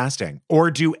intermittent fasting,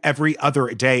 or do every other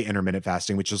day intermittent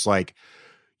fasting, which is like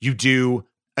you do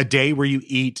a day where you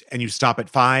eat and you stop at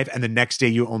 5, and the next day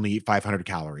you only eat 500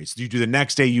 calories. You do the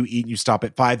next day you eat and you stop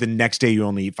at 5, the next day you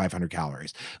only eat 500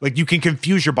 calories. Like you can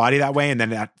confuse your body that way, and then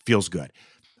that feels good.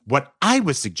 What I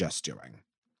would suggest doing,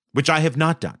 which I have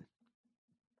not done,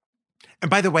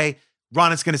 and by the way,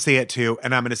 Ron is going to say it too,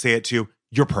 and I'm going to say it too,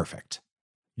 you're perfect.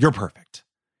 You're perfect.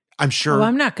 I'm sure. Well,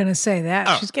 I'm not going to say that.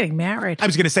 Oh, she's getting married. I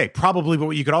was going to say, probably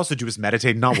what you could also do is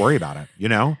meditate and not worry about it,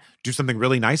 Do something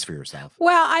really nice for yourself.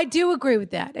 Well, I do agree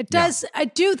with that. It does. Yeah. I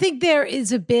do think there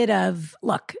is a bit of,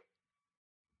 look,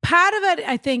 part of it,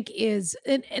 I think, is,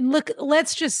 and look,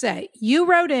 let's just say, you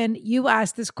wrote in, you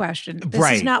asked this question.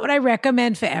 This is not what I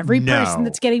recommend for every person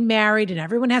that's getting married, and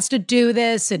everyone has to do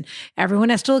this, and everyone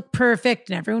has to look perfect,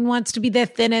 and everyone wants to be their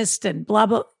thinnest, and blah,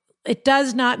 blah. It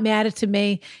does not matter to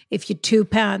me if you're 2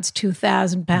 pounds,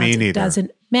 2,000 pounds. Me neither. It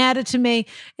doesn't matter to me.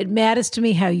 It matters to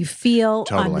me how you feel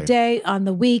on the day, on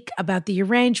the week, about the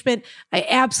arrangement. I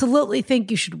absolutely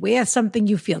think you should wear something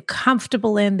you feel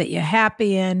comfortable in, that you're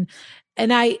happy in.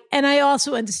 And I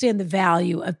also understand the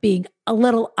value of being a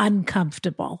little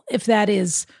uncomfortable, if that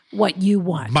is what you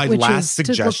want. My last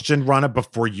suggestion, Rana,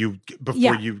 before you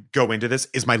go into this,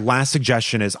 is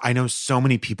I know so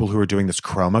many people who are doing this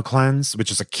Chroma cleanse,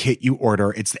 which is a kit you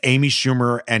order. It's the Amy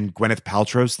Schumer and Gwyneth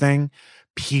Paltrow's thing.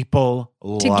 People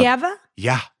together?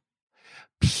 Yeah.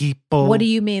 People. What do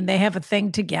you mean? They have a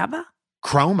thing together?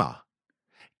 Chroma.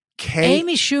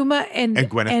 Amy Schumer and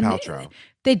Gwyneth Paltrow.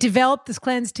 They developed this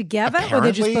cleanse together, Apparently, or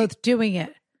they're just both doing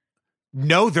it?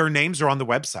 No, their names are on the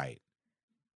website.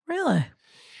 Really?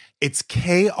 It's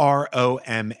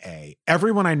Kroma.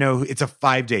 Everyone I know, it's a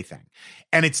 5-day thing.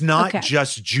 And it's not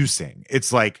just juicing.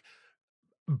 It's like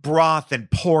broth and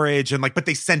porridge but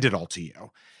they send it all to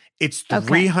you. It's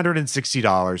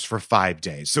 $360 for 5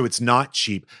 days. So it's not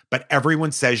cheap, but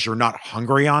everyone says you're not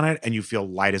hungry on it and you feel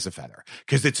light as a feather,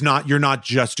 because you're not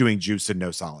just doing juice and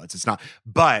no solids. It's not,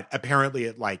 but apparently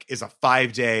it is a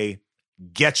 5-day,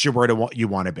 gets you where you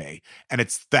want to be. And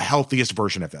it's the healthiest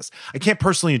version of this. I can't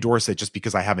personally endorse it just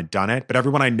because I haven't done it, but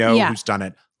everyone I know who's done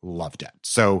it loved it.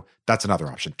 So that's another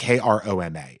option.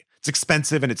 Kroma. It's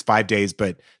expensive and it's 5 days,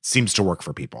 but seems to work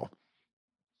for people.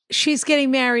 She's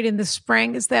getting married in the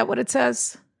spring. Is that what it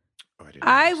says?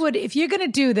 I would, if you're going to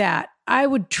do that, I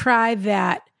would try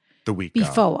that the week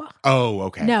before. Oh,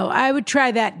 okay. No, I would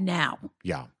try that now.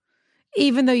 Yeah.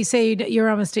 Even though you say you're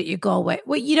almost at your goal weight.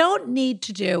 What you don't need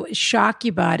to do is shock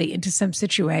your body into some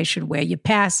situation where you're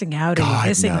passing out, or you're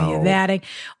missing, or you're thatting,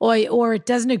 or it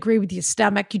doesn't agree with your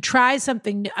stomach. You try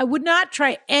something new. I would not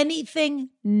try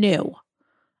anything new.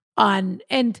 And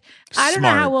I don't know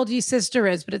how old your sister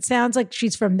is, but it sounds like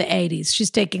she's from the 80s. She's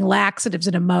taking laxatives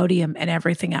and Imodium and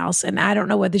everything else. And I don't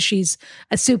know whether she's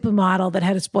a supermodel that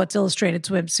had a Sports Illustrated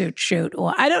swimsuit shoot,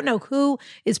 or I don't know who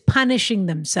is punishing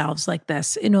themselves like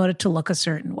this in order to look a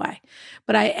certain way.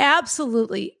 But I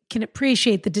absolutely can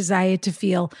appreciate the desire to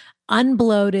feel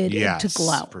unbloated and to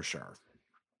glow. For sure.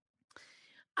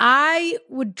 I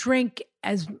would drink,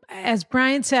 as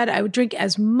Brian said, I would drink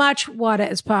as much water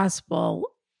as possible,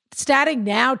 starting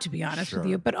now, to be honest with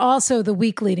you, but also the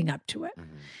week leading up to it.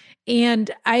 Mm-hmm.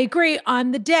 And I agree,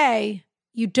 on the day,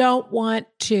 you don't want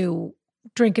to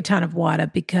drink a ton of water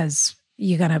because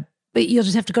you'll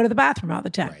just have to go to the bathroom all the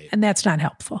time. Right. And that's not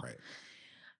helpful. Right.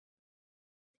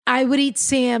 I would eat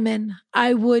salmon.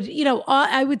 I would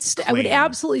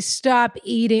absolutely stop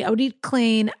eating. I would eat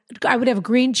clean. I would have a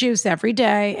green juice every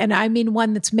day. And I mean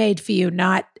one that's made for you,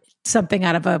 not something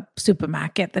out of a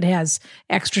supermarket that has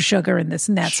extra sugar and this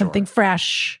and that, something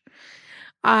fresh.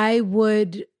 I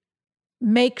would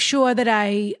make sure that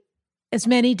I, as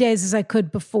many days as I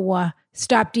could before,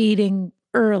 stopped eating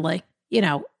early.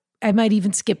 I might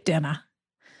even skip dinner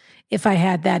if I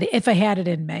had it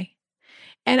in me.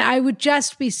 And I would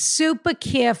just be super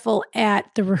careful at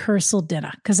the rehearsal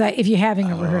dinner, if you're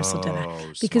having a rehearsal dinner,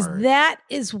 because that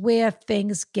is where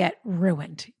things get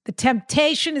ruined. The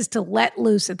temptation is to let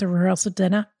loose at the rehearsal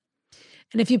dinner.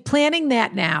 And if you're planning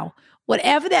that now,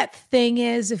 whatever that thing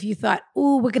is, if you thought,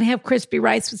 ooh, we're going to have crispy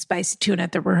rice with spicy tuna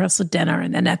at the rehearsal dinner,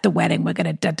 and then at the wedding, we're going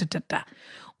to da-da-da-da.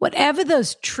 Whatever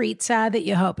those treats are that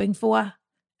you're hoping for,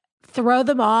 throw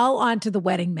them all onto the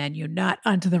wedding menu, not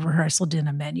onto the rehearsal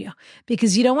dinner menu,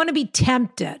 because you don't want to be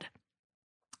tempted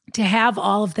to have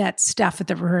all of that stuff at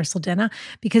the rehearsal dinner,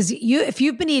 because if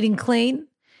you've been eating clean,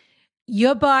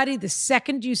 your body, the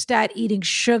second you start eating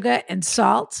sugar and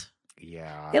salt,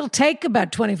 it'll take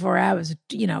about 24 hours,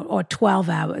 or 12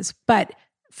 hours, but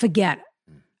forget it.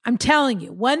 I'm telling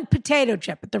you, one potato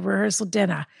chip at the rehearsal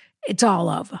dinner it's all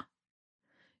over.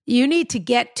 You need to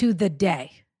get to the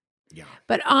day. Yeah.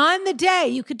 But on the day,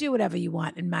 you could do whatever you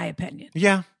want, in my opinion.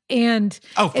 Yeah. And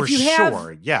for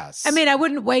sure. Yes. I mean, I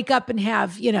wouldn't wake up and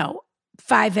have,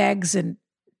 5 eggs and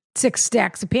 6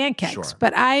 stacks of pancakes. Sure.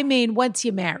 But I mean, once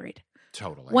you're married.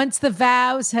 Totally. Once the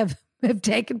vows have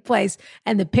taken place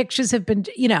and the pictures have been,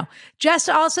 just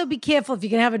also be careful if you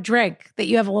can have a drink that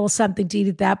you have a little something to eat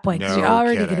at that point because you're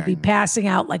already going to be passing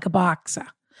out like a boxer.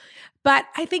 But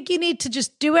I think you need to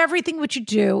just do everything what you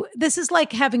do. This is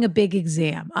like having a big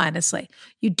exam, honestly.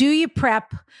 You do your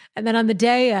prep, and then on the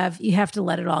day of, you have to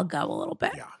let it all go a little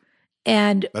bit. Yeah.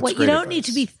 And That's what you don't need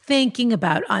to be thinking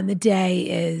about on the day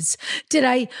is, did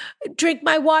I drink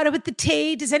my water with the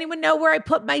tea? Does anyone know where I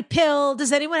put my pill?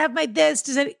 Does anyone have my this?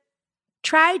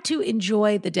 Try to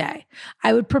enjoy the day.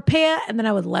 I would prepare, and then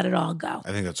I would let it all go.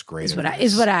 I think that's great. Is what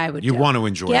I would do. You want to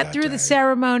enjoy Get through the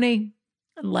ceremony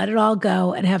and let it all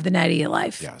go and have the night of your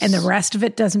life. Yes. And the rest of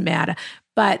it doesn't matter.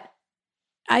 But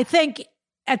I think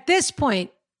at this point,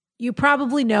 you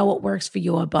probably know what works for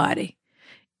your body.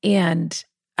 And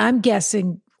I'm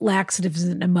guessing laxatives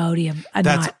and Imodium are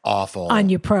not awful on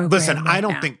your program. Listen, right I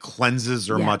don't now. think cleanses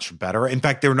are much better. In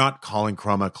fact, they're not calling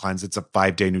Chroma a cleanse. It's a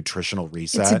 5-day nutritional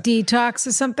reset. It's a detox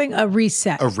or something? A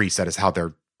reset. A reset is how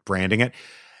they're branding it.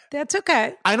 That's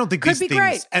okay. I don't think Could these be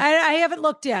things. Great. I haven't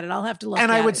looked at it. I'll have to look at it.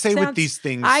 And I would say with these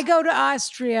things. I go to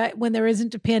Austria when there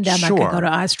isn't a pandemic. Sure. I go to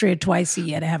Austria twice a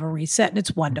year to have a reset, and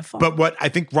it's wonderful. But what I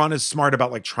think Ron is smart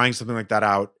about, like trying something like that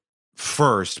out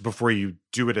first before you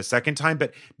do it a second time.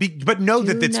 But know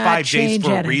that it's 5 days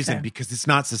for a reason, because it's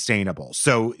not sustainable.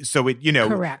 So it,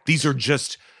 Correct. These are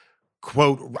just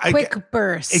quote quick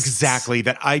bursts. Exactly.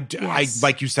 That I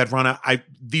like you said, Rana,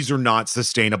 these are not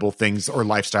sustainable things or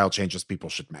lifestyle changes people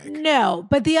should make. No,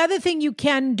 but the other thing you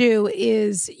can do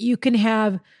is you can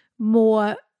have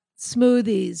more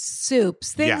smoothies,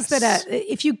 soups, things that are,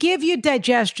 if you give your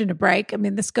digestion a break. I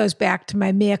mean, this goes back to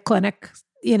my Mayo Clinic,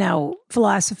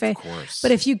 philosophy. Of course. But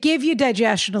if you give your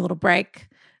digestion a little break,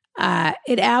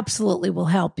 it absolutely will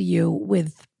help you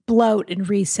with bloat and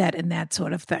reset and that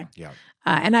sort of thing. Yeah.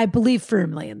 And I believe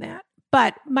firmly in that.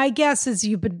 But my guess is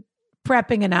you've been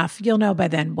prepping enough. You'll know by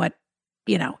then what,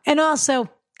 And also,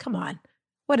 come on,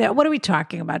 what are we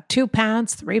talking about? 2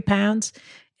 pounds, 3 pounds?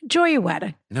 Enjoy your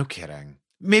wedding. No kidding.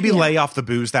 Maybe lay off the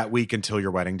booze that week until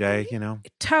your wedding day,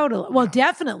 Totally. Well,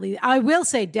 definitely. I will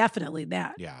say definitely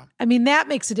that. Yeah. I mean, that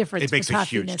makes a difference. It makes for a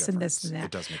huge puffiness difference. And this and that.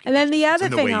 It does make a And then the difference.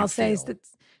 other thing I'll say is that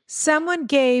someone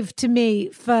gave to me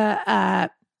for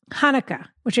Hanukkah,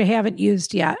 which I haven't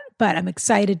used yet, but I'm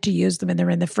excited to use them, and they're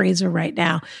in the freezer right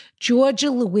now.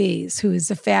 Georgia Louise, who is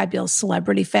a fabulous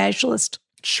celebrity facialist,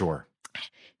 Sure,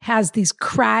 has these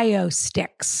cryo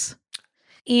sticks,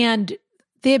 and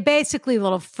they're basically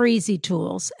little freezy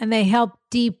tools, and they help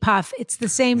depuff. It's the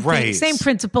same thing, same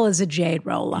principle as a jade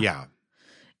roller. Yeah.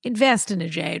 Invest in a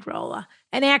jade roller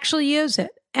and actually use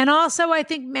it. And also, I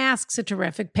think masks are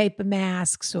terrific, paper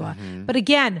masks. But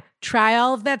again, try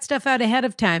all of that stuff out ahead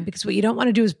of time, because what you don't want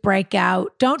to do is break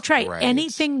out. Don't try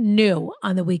anything new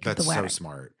on the week of the wedding. That's so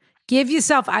smart. Give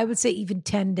yourself, I would say, even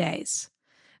 10 days.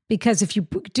 Because if you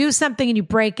do something and you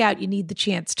break out, you need the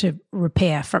chance to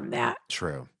repair from that.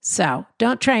 True. So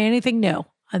don't try anything new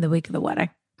on the week of the wedding.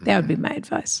 That would be my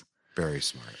advice. Very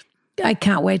smart. I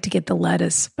can't wait to get the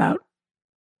letters about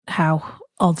how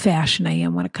old-fashioned I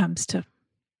am when it comes to,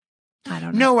 I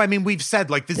don't know. No, I mean, we've said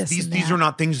like these are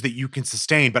not things that you can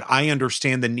sustain, but I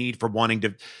understand the need for wanting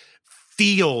to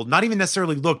feel, not even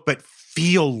necessarily look, but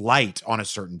feel light on a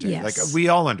certain day. Yes. Like we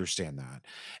all understand that.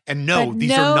 And But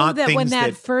these are not that things when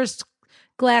that first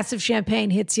glass of champagne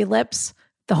hits your lips,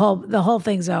 the whole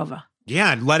thing's over.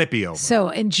 Yeah, and let it be over. So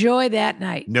enjoy that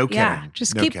night. No kidding. Yeah,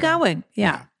 just No keep kidding. going.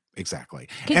 Yeah. Exactly.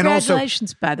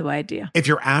 Congratulations, and also, by the way, dear. if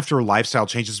you're after lifestyle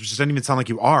changes, which doesn't even sound like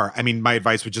you are, I mean, my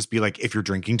advice would just be like, if you're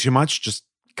drinking too much, just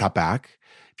cut back.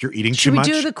 If you're eating too much,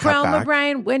 should we do the cut chroma, back.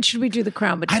 Brian? When should we do the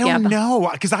chroma together? I don't know,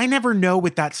 because I never know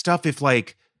with that stuff if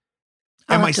like,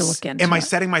 am I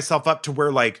setting myself up to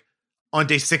where like on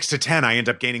day 6 to 10, I end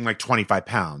up gaining like 25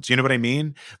 pounds. You know what I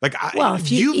mean? Like, if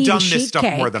you've done this stuff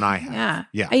more than I have. Yeah.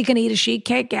 Yeah. Are you going to eat a sheet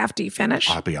cake after you finish?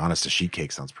 I'll be honest, a sheet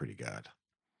cake sounds pretty good.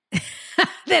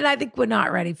 Then I think we're not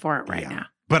are for it right now.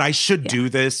 But I should do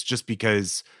this just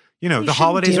because, the shouldn't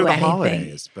holidays do are the anything.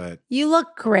 holidays. But you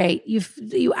look great.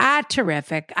 You are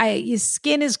terrific. Your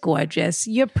skin is gorgeous.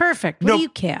 You're perfect. What do you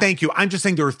care? Thank you. I'm just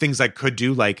saying there are things I could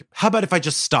do. Like, how about if I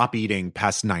just stop eating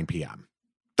past 9 p.m.?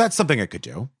 That's something I could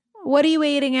do. What are you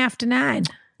eating after 9?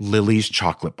 Lily's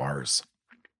chocolate bars.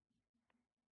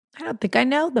 I don't think I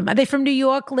know them. Are they from New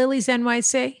York, Lily's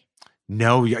NYC?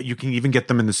 No, you can even get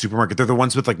them in the supermarket. They're the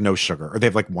ones with like no sugar, or they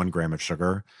have like 1 gram of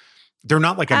sugar. They're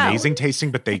not like amazing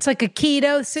tasting, but it's like a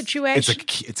keto situation.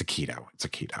 It's a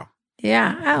keto.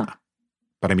 Yeah. Oh.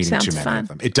 But I'm eating too many of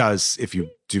them. It does if you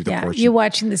do the portion. You're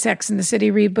watching the Sex and the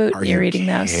City reboot. You're eating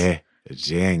those.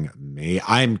 Kidding me?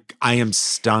 I am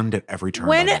stunned at every turn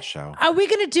of that show. Are we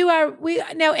going to do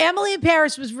now? Emily in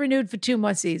Paris was renewed for 2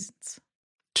 more seasons.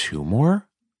 2 more?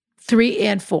 3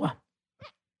 and 4.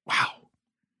 Wow.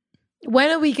 When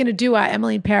are we going to do our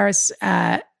Emily in Paris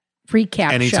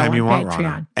recap Anytime show you on want, Patreon?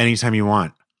 Rana. Anytime you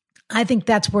want. I think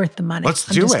that's worth the money. I'm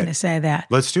just going to say that.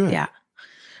 Let's do it. Yeah.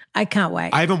 I can't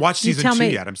wait. I haven't watched season 2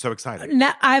 yet. I'm so excited. No,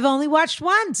 I've only watched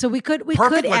 1, so we could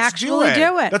actually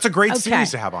do it. That's a great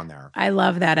series to have on there. I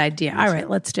love that idea. All right,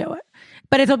 let's do it.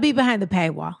 But it'll be behind the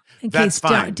paywall in case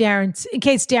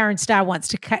Darren Star wants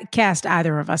to cast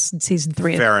either of us in season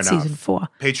 3 or season 4.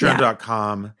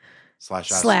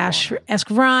 Patreon.com/Ask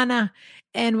Rana.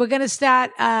 And we're going to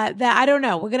start that. I don't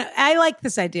know. I like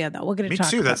this idea though. We're going to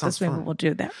talk about that sounds this. Fun. Maybe we'll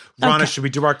do that. Rana, should we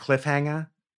do our cliffhanger?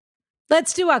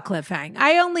 Let's do our cliffhanger.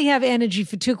 I only have energy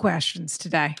for 2 questions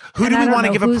today. Who do we want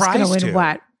to give a prize to?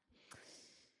 What?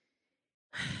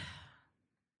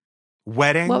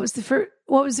 Wedding? What was the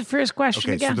first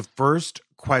question again? So the first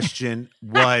question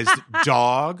was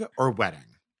dog or wedding?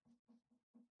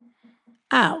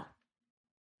 Oh.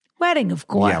 Wedding, of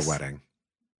course. Yeah, wedding.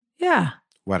 Yeah.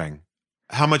 Wedding.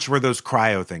 How much were those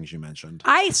cryo things you mentioned?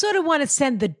 I sort of want to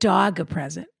send the dog a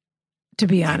present, to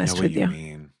be honest with you. I know what you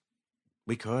mean.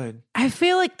 We could. I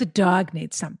feel like the dog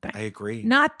needs something. I agree.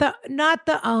 Not the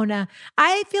owner.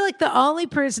 I feel like the only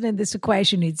person in this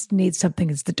equation needs something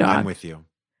is the dog. I'm with you.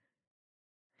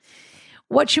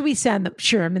 What should we send them?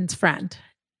 Sherman's friend.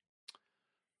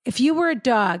 If you were a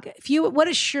dog, what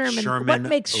is Sherman? What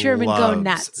makes Sherman go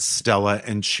nuts? Stella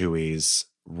and Chewy's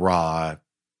raw.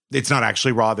 It's not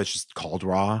actually raw. That's just called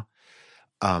raw.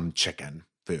 Chicken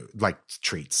food, like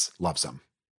treats. Loves them.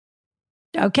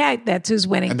 Okay, that's who's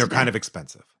winning. And they're today. kind of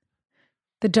expensive.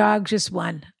 The dog just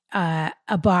won a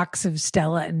box of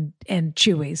Stella and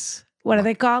Chewy's. What are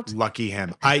they called? Lucky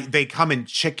him. They come in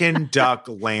chicken, duck,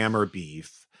 lamb, or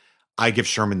beef. I give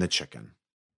Sherman the chicken.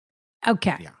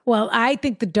 Okay. Yeah. Well, I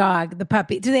think the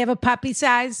puppy. Do they have a puppy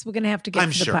size? We're going to have to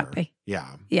get to the puppy.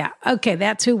 Yeah. Yeah. Okay.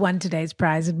 That's who won today's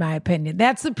prize, in my opinion.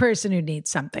 That's the person who needs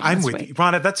something. I'm with you.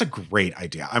 Rana, that's a great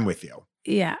idea. I'm with you.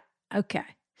 Yeah. Okay.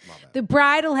 The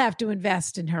bride will have to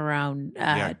invest in her own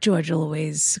Georgia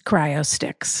Louise cryo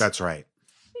sticks. That's right.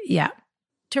 Yeah.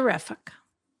 Terrific.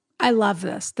 I love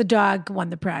this. The dog won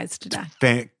the prize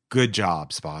today. Good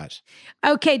job, Spot.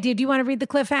 Okay, dude. Do you want to read the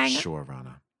cliffhanger? Sure,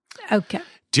 Rana. Okay.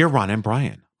 Dear Rana and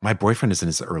Brian, my boyfriend is in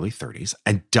his early 30s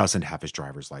and doesn't have his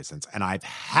driver's license, and I've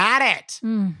had it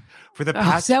for the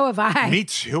past. So have I. Me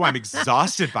too. I'm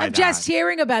exhausted by that. I'm just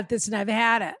hearing about this, and I've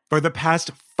had it for the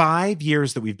past 5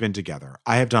 years that we've been together.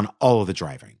 I have done all of the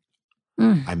driving.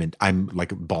 I'm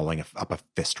like balling up a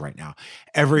fist right now.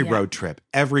 Every road trip,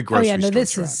 every grocery store trip.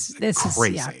 This is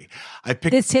crazy.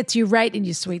 This hits you right in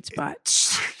your sweet spot.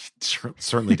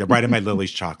 Certainly did. Right in my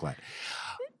Lily's chocolate.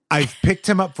 I've picked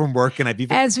him up from work and I've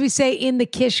even... As we say, in the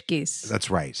kishkis. That's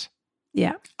right.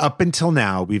 Yeah. Up until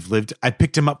now, I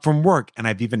picked him up from work and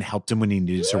I've even helped him when he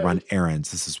needed to run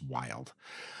errands. This is wild.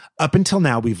 Up until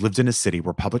now, we've lived in a city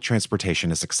where public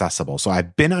transportation is accessible. So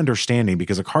I've been understanding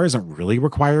because a car isn't really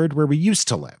required where we used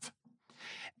to live.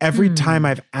 Every time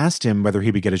I've asked him whether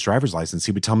he would get his driver's license,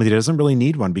 he would tell me that he doesn't really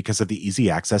need one because of the easy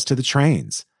access to the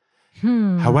trains.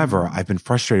 However, I've been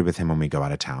frustrated with him when we go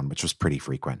out of town, which was pretty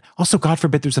frequent. Also, God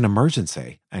forbid there's an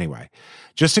emergency. Anyway,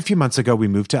 just a few months ago, we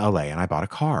moved to LA and I bought a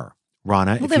car.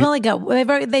 Rana,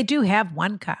 they do have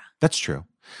one car. That's true.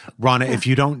 Rana, if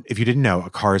you didn't know,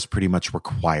 a car is pretty much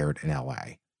required in LA.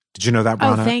 Did you know that,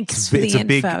 Rana? Oh, thanks for the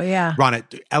info. Yeah. Rana,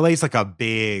 LA is like a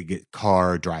big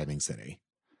car driving city.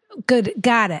 Good.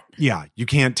 Got it. Yeah. You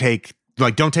can't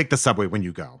don't take the subway when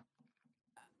you go.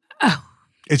 Oh.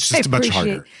 It's just much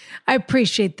harder. I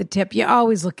appreciate the tip. You're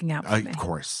always looking out for me. Of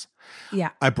course. Yeah.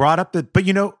 I brought up but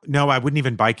no, I wouldn't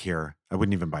even bike here. Oh,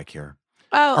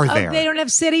 they don't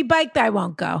have city bike? I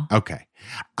won't go. Okay.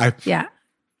 Yeah.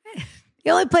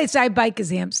 The only place I bike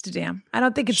is Amsterdam. I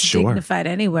don't think it's dignified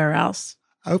anywhere else.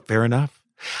 Oh, fair enough.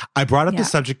 I brought up the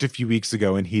subject a few weeks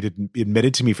ago and he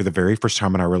admitted to me for the very first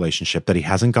time in our relationship that he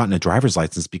hasn't gotten a driver's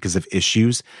license because of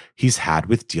issues he's had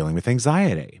with dealing with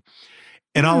anxiety.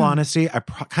 In all honesty, I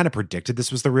kind of predicted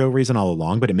this was the real reason all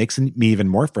along, but it makes me even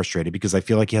more frustrated because I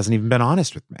feel like he hasn't even been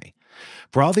honest with me.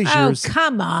 For all these years,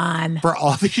 come on. For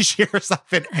all these years, I've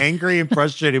been angry and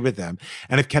frustrated with him,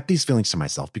 and I've kept these feelings to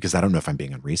myself because I don't know if I'm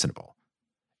being unreasonable.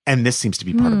 And this seems to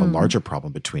be part of a larger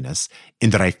problem between us in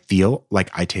that I feel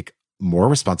like I take more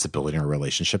responsibility in a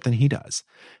relationship than he does.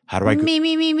 How do I go?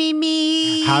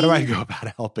 Me. How do I go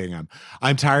about helping him?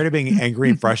 I'm tired of being angry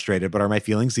and frustrated, but are my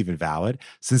feelings even valid?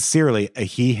 Sincerely, a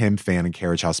he, him fan and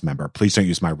Carriage House member. Please don't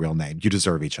use my real name. You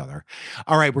deserve each other.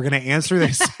 All right, we're going to answer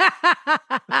this.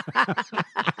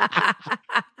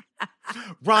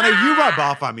 Rana, you rub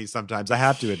off on me sometimes, I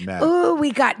have to admit. Ooh,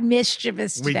 we got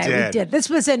mischievous today. We did. This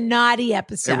was a naughty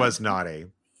episode. It was naughty.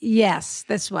 Yes,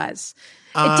 this was.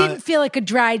 It didn't feel like a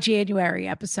dry January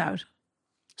episode.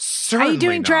 Certainly Are you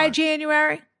doing not. dry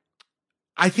January?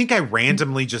 I think I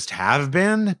randomly just have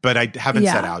been, but I haven't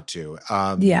set out to.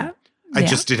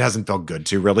 It hasn't felt good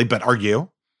to really, but are you?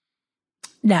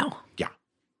 No. Yeah.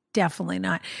 Definitely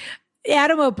not.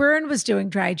 Adam O'Byrne was doing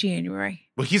dry January.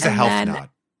 Well, he's a health nut.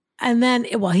 And then,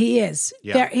 well, he is.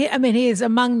 Yeah. He is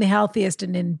among the healthiest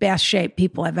and in best shape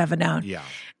people I've ever known. Yeah.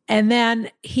 And then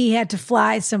he had to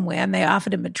fly somewhere and they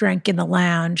offered him a drink in the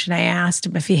lounge. And I asked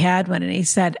him if he had one. And he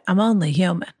said, I'm only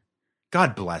human.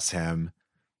 God bless him.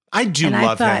 I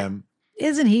love him.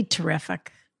 Isn't he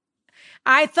terrific?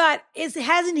 I thought,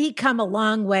 hasn't he come a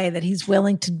long way that he's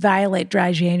willing to violate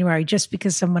dry January just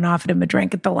because someone offered him a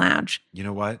drink at the lounge? You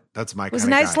know what? That's my kind of It was a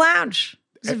nice lounge.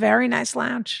 It was a very nice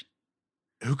lounge.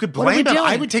 Who could blame him?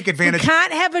 I would take advantage. We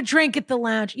can't have a drink at the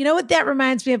lounge. You know what that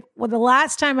reminds me of? Well, the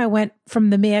last time I went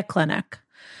from the Mayo Clinic,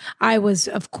 I was,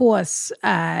 of course,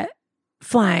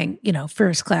 flying,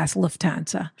 first class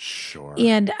Lufthansa. Sure.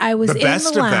 And I was in the lounge. The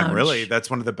best of them, really. That's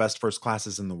one of the best first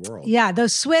classes in the world. Yeah,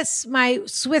 my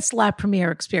Swiss La Premiere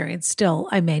experience still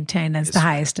I maintain as the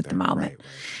highest at the moment.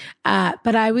 Right.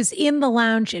 But I was in the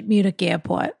lounge at Munich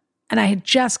Airport and I had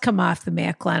just come off the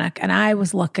Mayo Clinic and I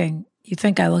was looking. You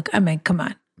think I look, come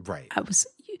on. Right. I was,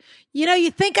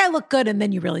 you think I look good and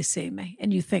then you really see me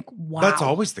and you think, wow. That's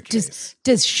always the case.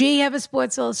 Does she have a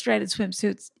Sports Illustrated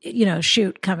swimsuit,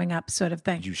 shoot coming up sort of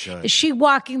thing? You should. Is she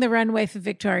walking the runway for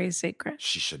Victoria's Secret?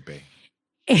 She should be.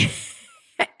 Is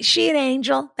she an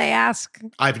angel? They ask.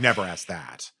 I've never asked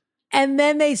that. And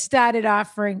then they started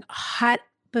offering hot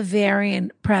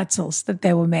Bavarian pretzels that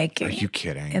they were making. Are you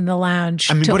kidding? In the lounge.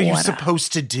 What are you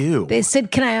supposed to do? They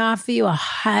said, can I offer you a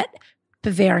hot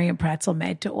Bavarian pretzel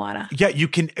made to order? Yeah, you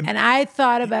can. And I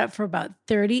thought about it for about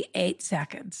 38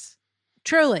 seconds.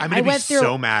 Truly. I'm going to be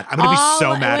so mad. I'm going to be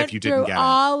so mad if you didn't get it.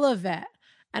 All of it.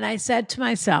 And I said to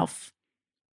myself,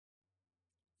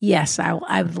 yes, I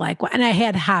would like one. And I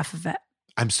had half of it.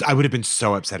 I would have been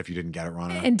so upset if you didn't get it,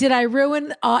 Rana. And did I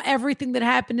ruin everything that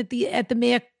happened at the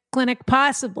Mayo Clinic?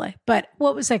 Possibly. But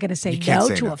what was I going to say? No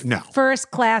to a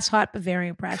first class hot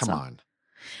Bavarian pretzel. Come on.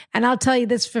 And I'll tell you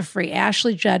this for free.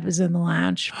 Ashley Judd was in the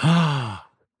lounge.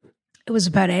 It was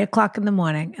about 8:00 in the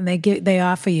morning, and they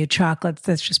offer you chocolates.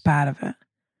 That's just part of it.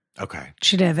 Okay.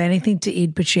 She didn't have anything to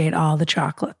eat, but she ate all the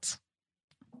chocolates.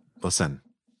 Listen,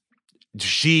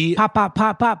 she pop, pop,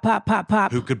 pop, pop, pop, pop,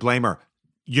 pop. Who could blame her?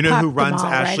 You know who runs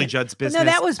Ashley Judd's business? No,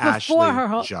 that was before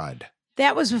Ashley Judd.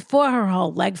 That was before her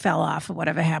whole leg fell off or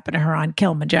whatever happened to her on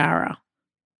Kilimanjaro.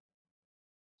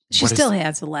 She still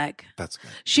has a leg. That's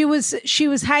good. She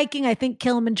was hiking, I think,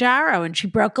 Kilimanjaro, and she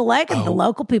broke a leg, and the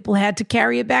local people had to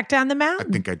carry her back down the mountain.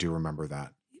 I think I do remember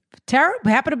that.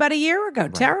 Terrible. Happened about a year ago.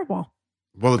 Right. Terrible.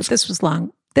 Well, but this was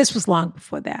long. This was long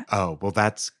before that. Oh, well,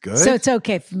 that's good. So it's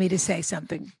okay for me to say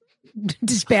something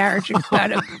disparaging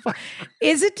about it.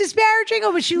 Is it disparaging,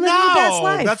 or was she living her best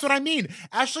life? That's what I mean.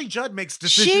 Ashley Judd makes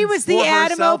decisions. She was the for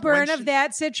Adam O'Byrne of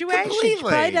that situation. Completely. She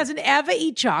probably doesn't ever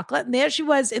eat chocolate, and there she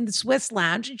was in the Swiss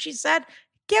lounge, and she said,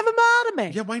 "Give them all to me."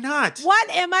 Yeah, why not? What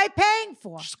am I paying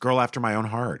for? She's a girl after my own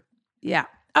heart. Yeah.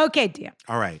 Okay, dear.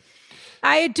 All right.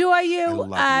 I adore you. I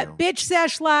love you. Bitch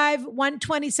Sesh Live,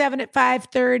 127 at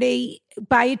 5:30.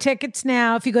 Buy your tickets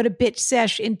now. If you go to Bitch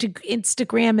Sesh into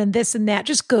Instagram and this and that,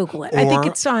 just Google it. I think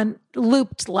it's on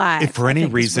Looped Live. If for any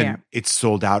reason it's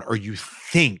sold out or you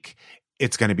think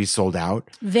it's going to be sold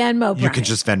out, Venmo Brian. You can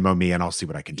just Venmo me and I'll see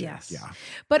what I can do. Yes. Yeah.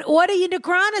 But order your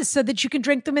Negranas so that you can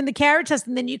drink them in the Carriage House,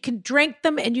 and then you can drink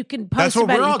them and you can post That's what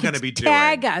about we're it. all going to be doing.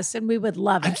 Tag us and we would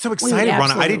love it. I'm so excited,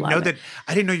 Rana. I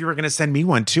didn't know you were going to send me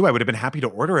one too. I would have been happy to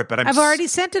order it, but I've already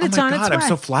sent it. It's on its way. I'm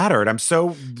so flattered.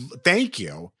 Thank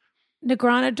you.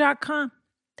 Negrana.com.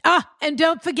 And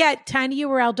don't forget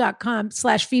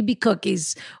tinyurl.com/Phoebe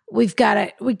Cookies. We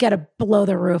got to blow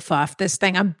the roof off this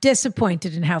thing. I'm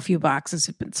disappointed in how few boxes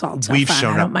have been sold so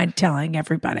far. I don't mind telling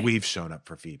everybody. We've shown up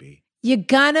for Phoebe. You're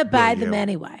gonna buy them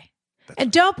anyway.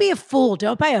 And don't be a fool.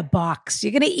 Don't buy a box.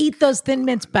 You're gonna eat those Thin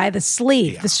Mints by the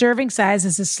sleeve. Yeah. The serving size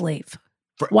is a sleeve.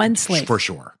 One sleeve. For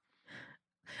sure.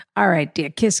 All right, dear.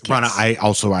 Kiss. Rana, I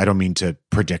don't mean to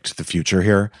predict the future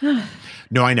here.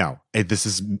 No, I know. This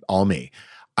is all me.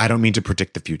 I don't mean to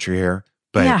predict the future here,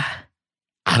 but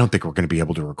I don't think we're going to be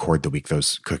able to record the week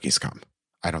those cookies come.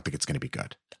 I don't think it's going to be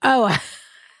good. Oh,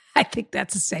 I think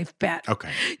that's a safe bet. Okay.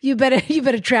 You better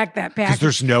track that package. Because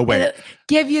there's no way.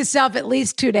 Give yourself at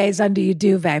least 2 days under your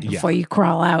duvet before you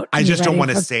crawl out. I just don't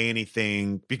want to say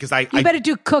anything because You better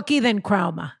do cookie then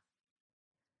chroma.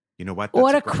 You know what?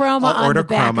 Order chroma on the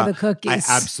back of the cookies.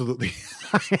 I absolutely.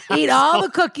 Eat all the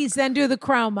cookies, then do the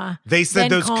chroma. They said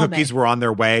those cookies were on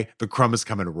their way. The chroma's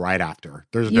coming right after.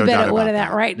 There's no doubt about that. You better order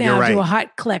that right now. Right. Do a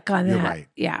hot click on that. You're right.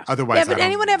 Yeah. Otherwise, but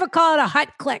anyone ever call it a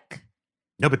hot click?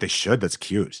 No, but they should. That's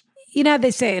cute. You know,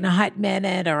 they say in a hot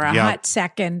minute or a hot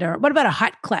second, or what about a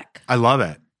hot click? I love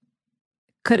it.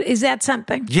 Is that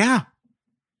something? Yeah.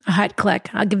 A hot click.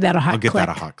 I'll give that a hot click. I'll give that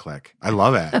a hot click. I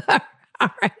love it. All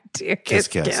right, dear. Kiss,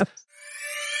 kiss.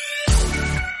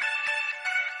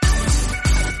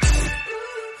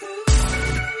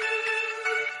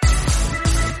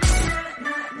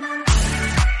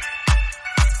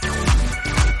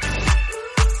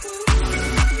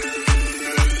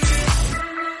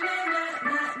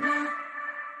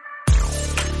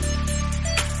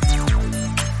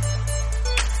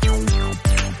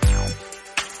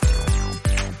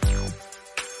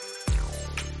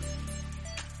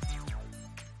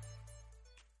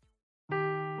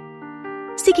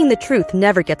 Seeking the truth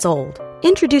never gets old.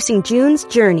 Introducing June's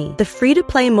Journey, the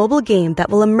free-to-play mobile game that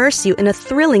will immerse you in a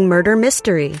thrilling murder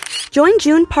mystery. Join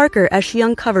June Parker as she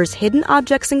uncovers hidden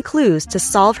objects and clues to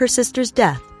solve her sister's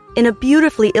death in a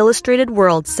beautifully illustrated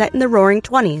world set in the Roaring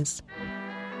 '20s.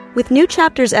 With new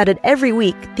chapters added every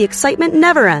week, the excitement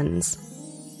never ends.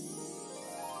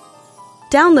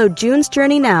 Download June's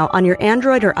Journey now on your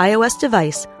Android or iOS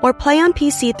device or play on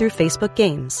PC through Facebook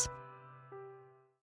Games.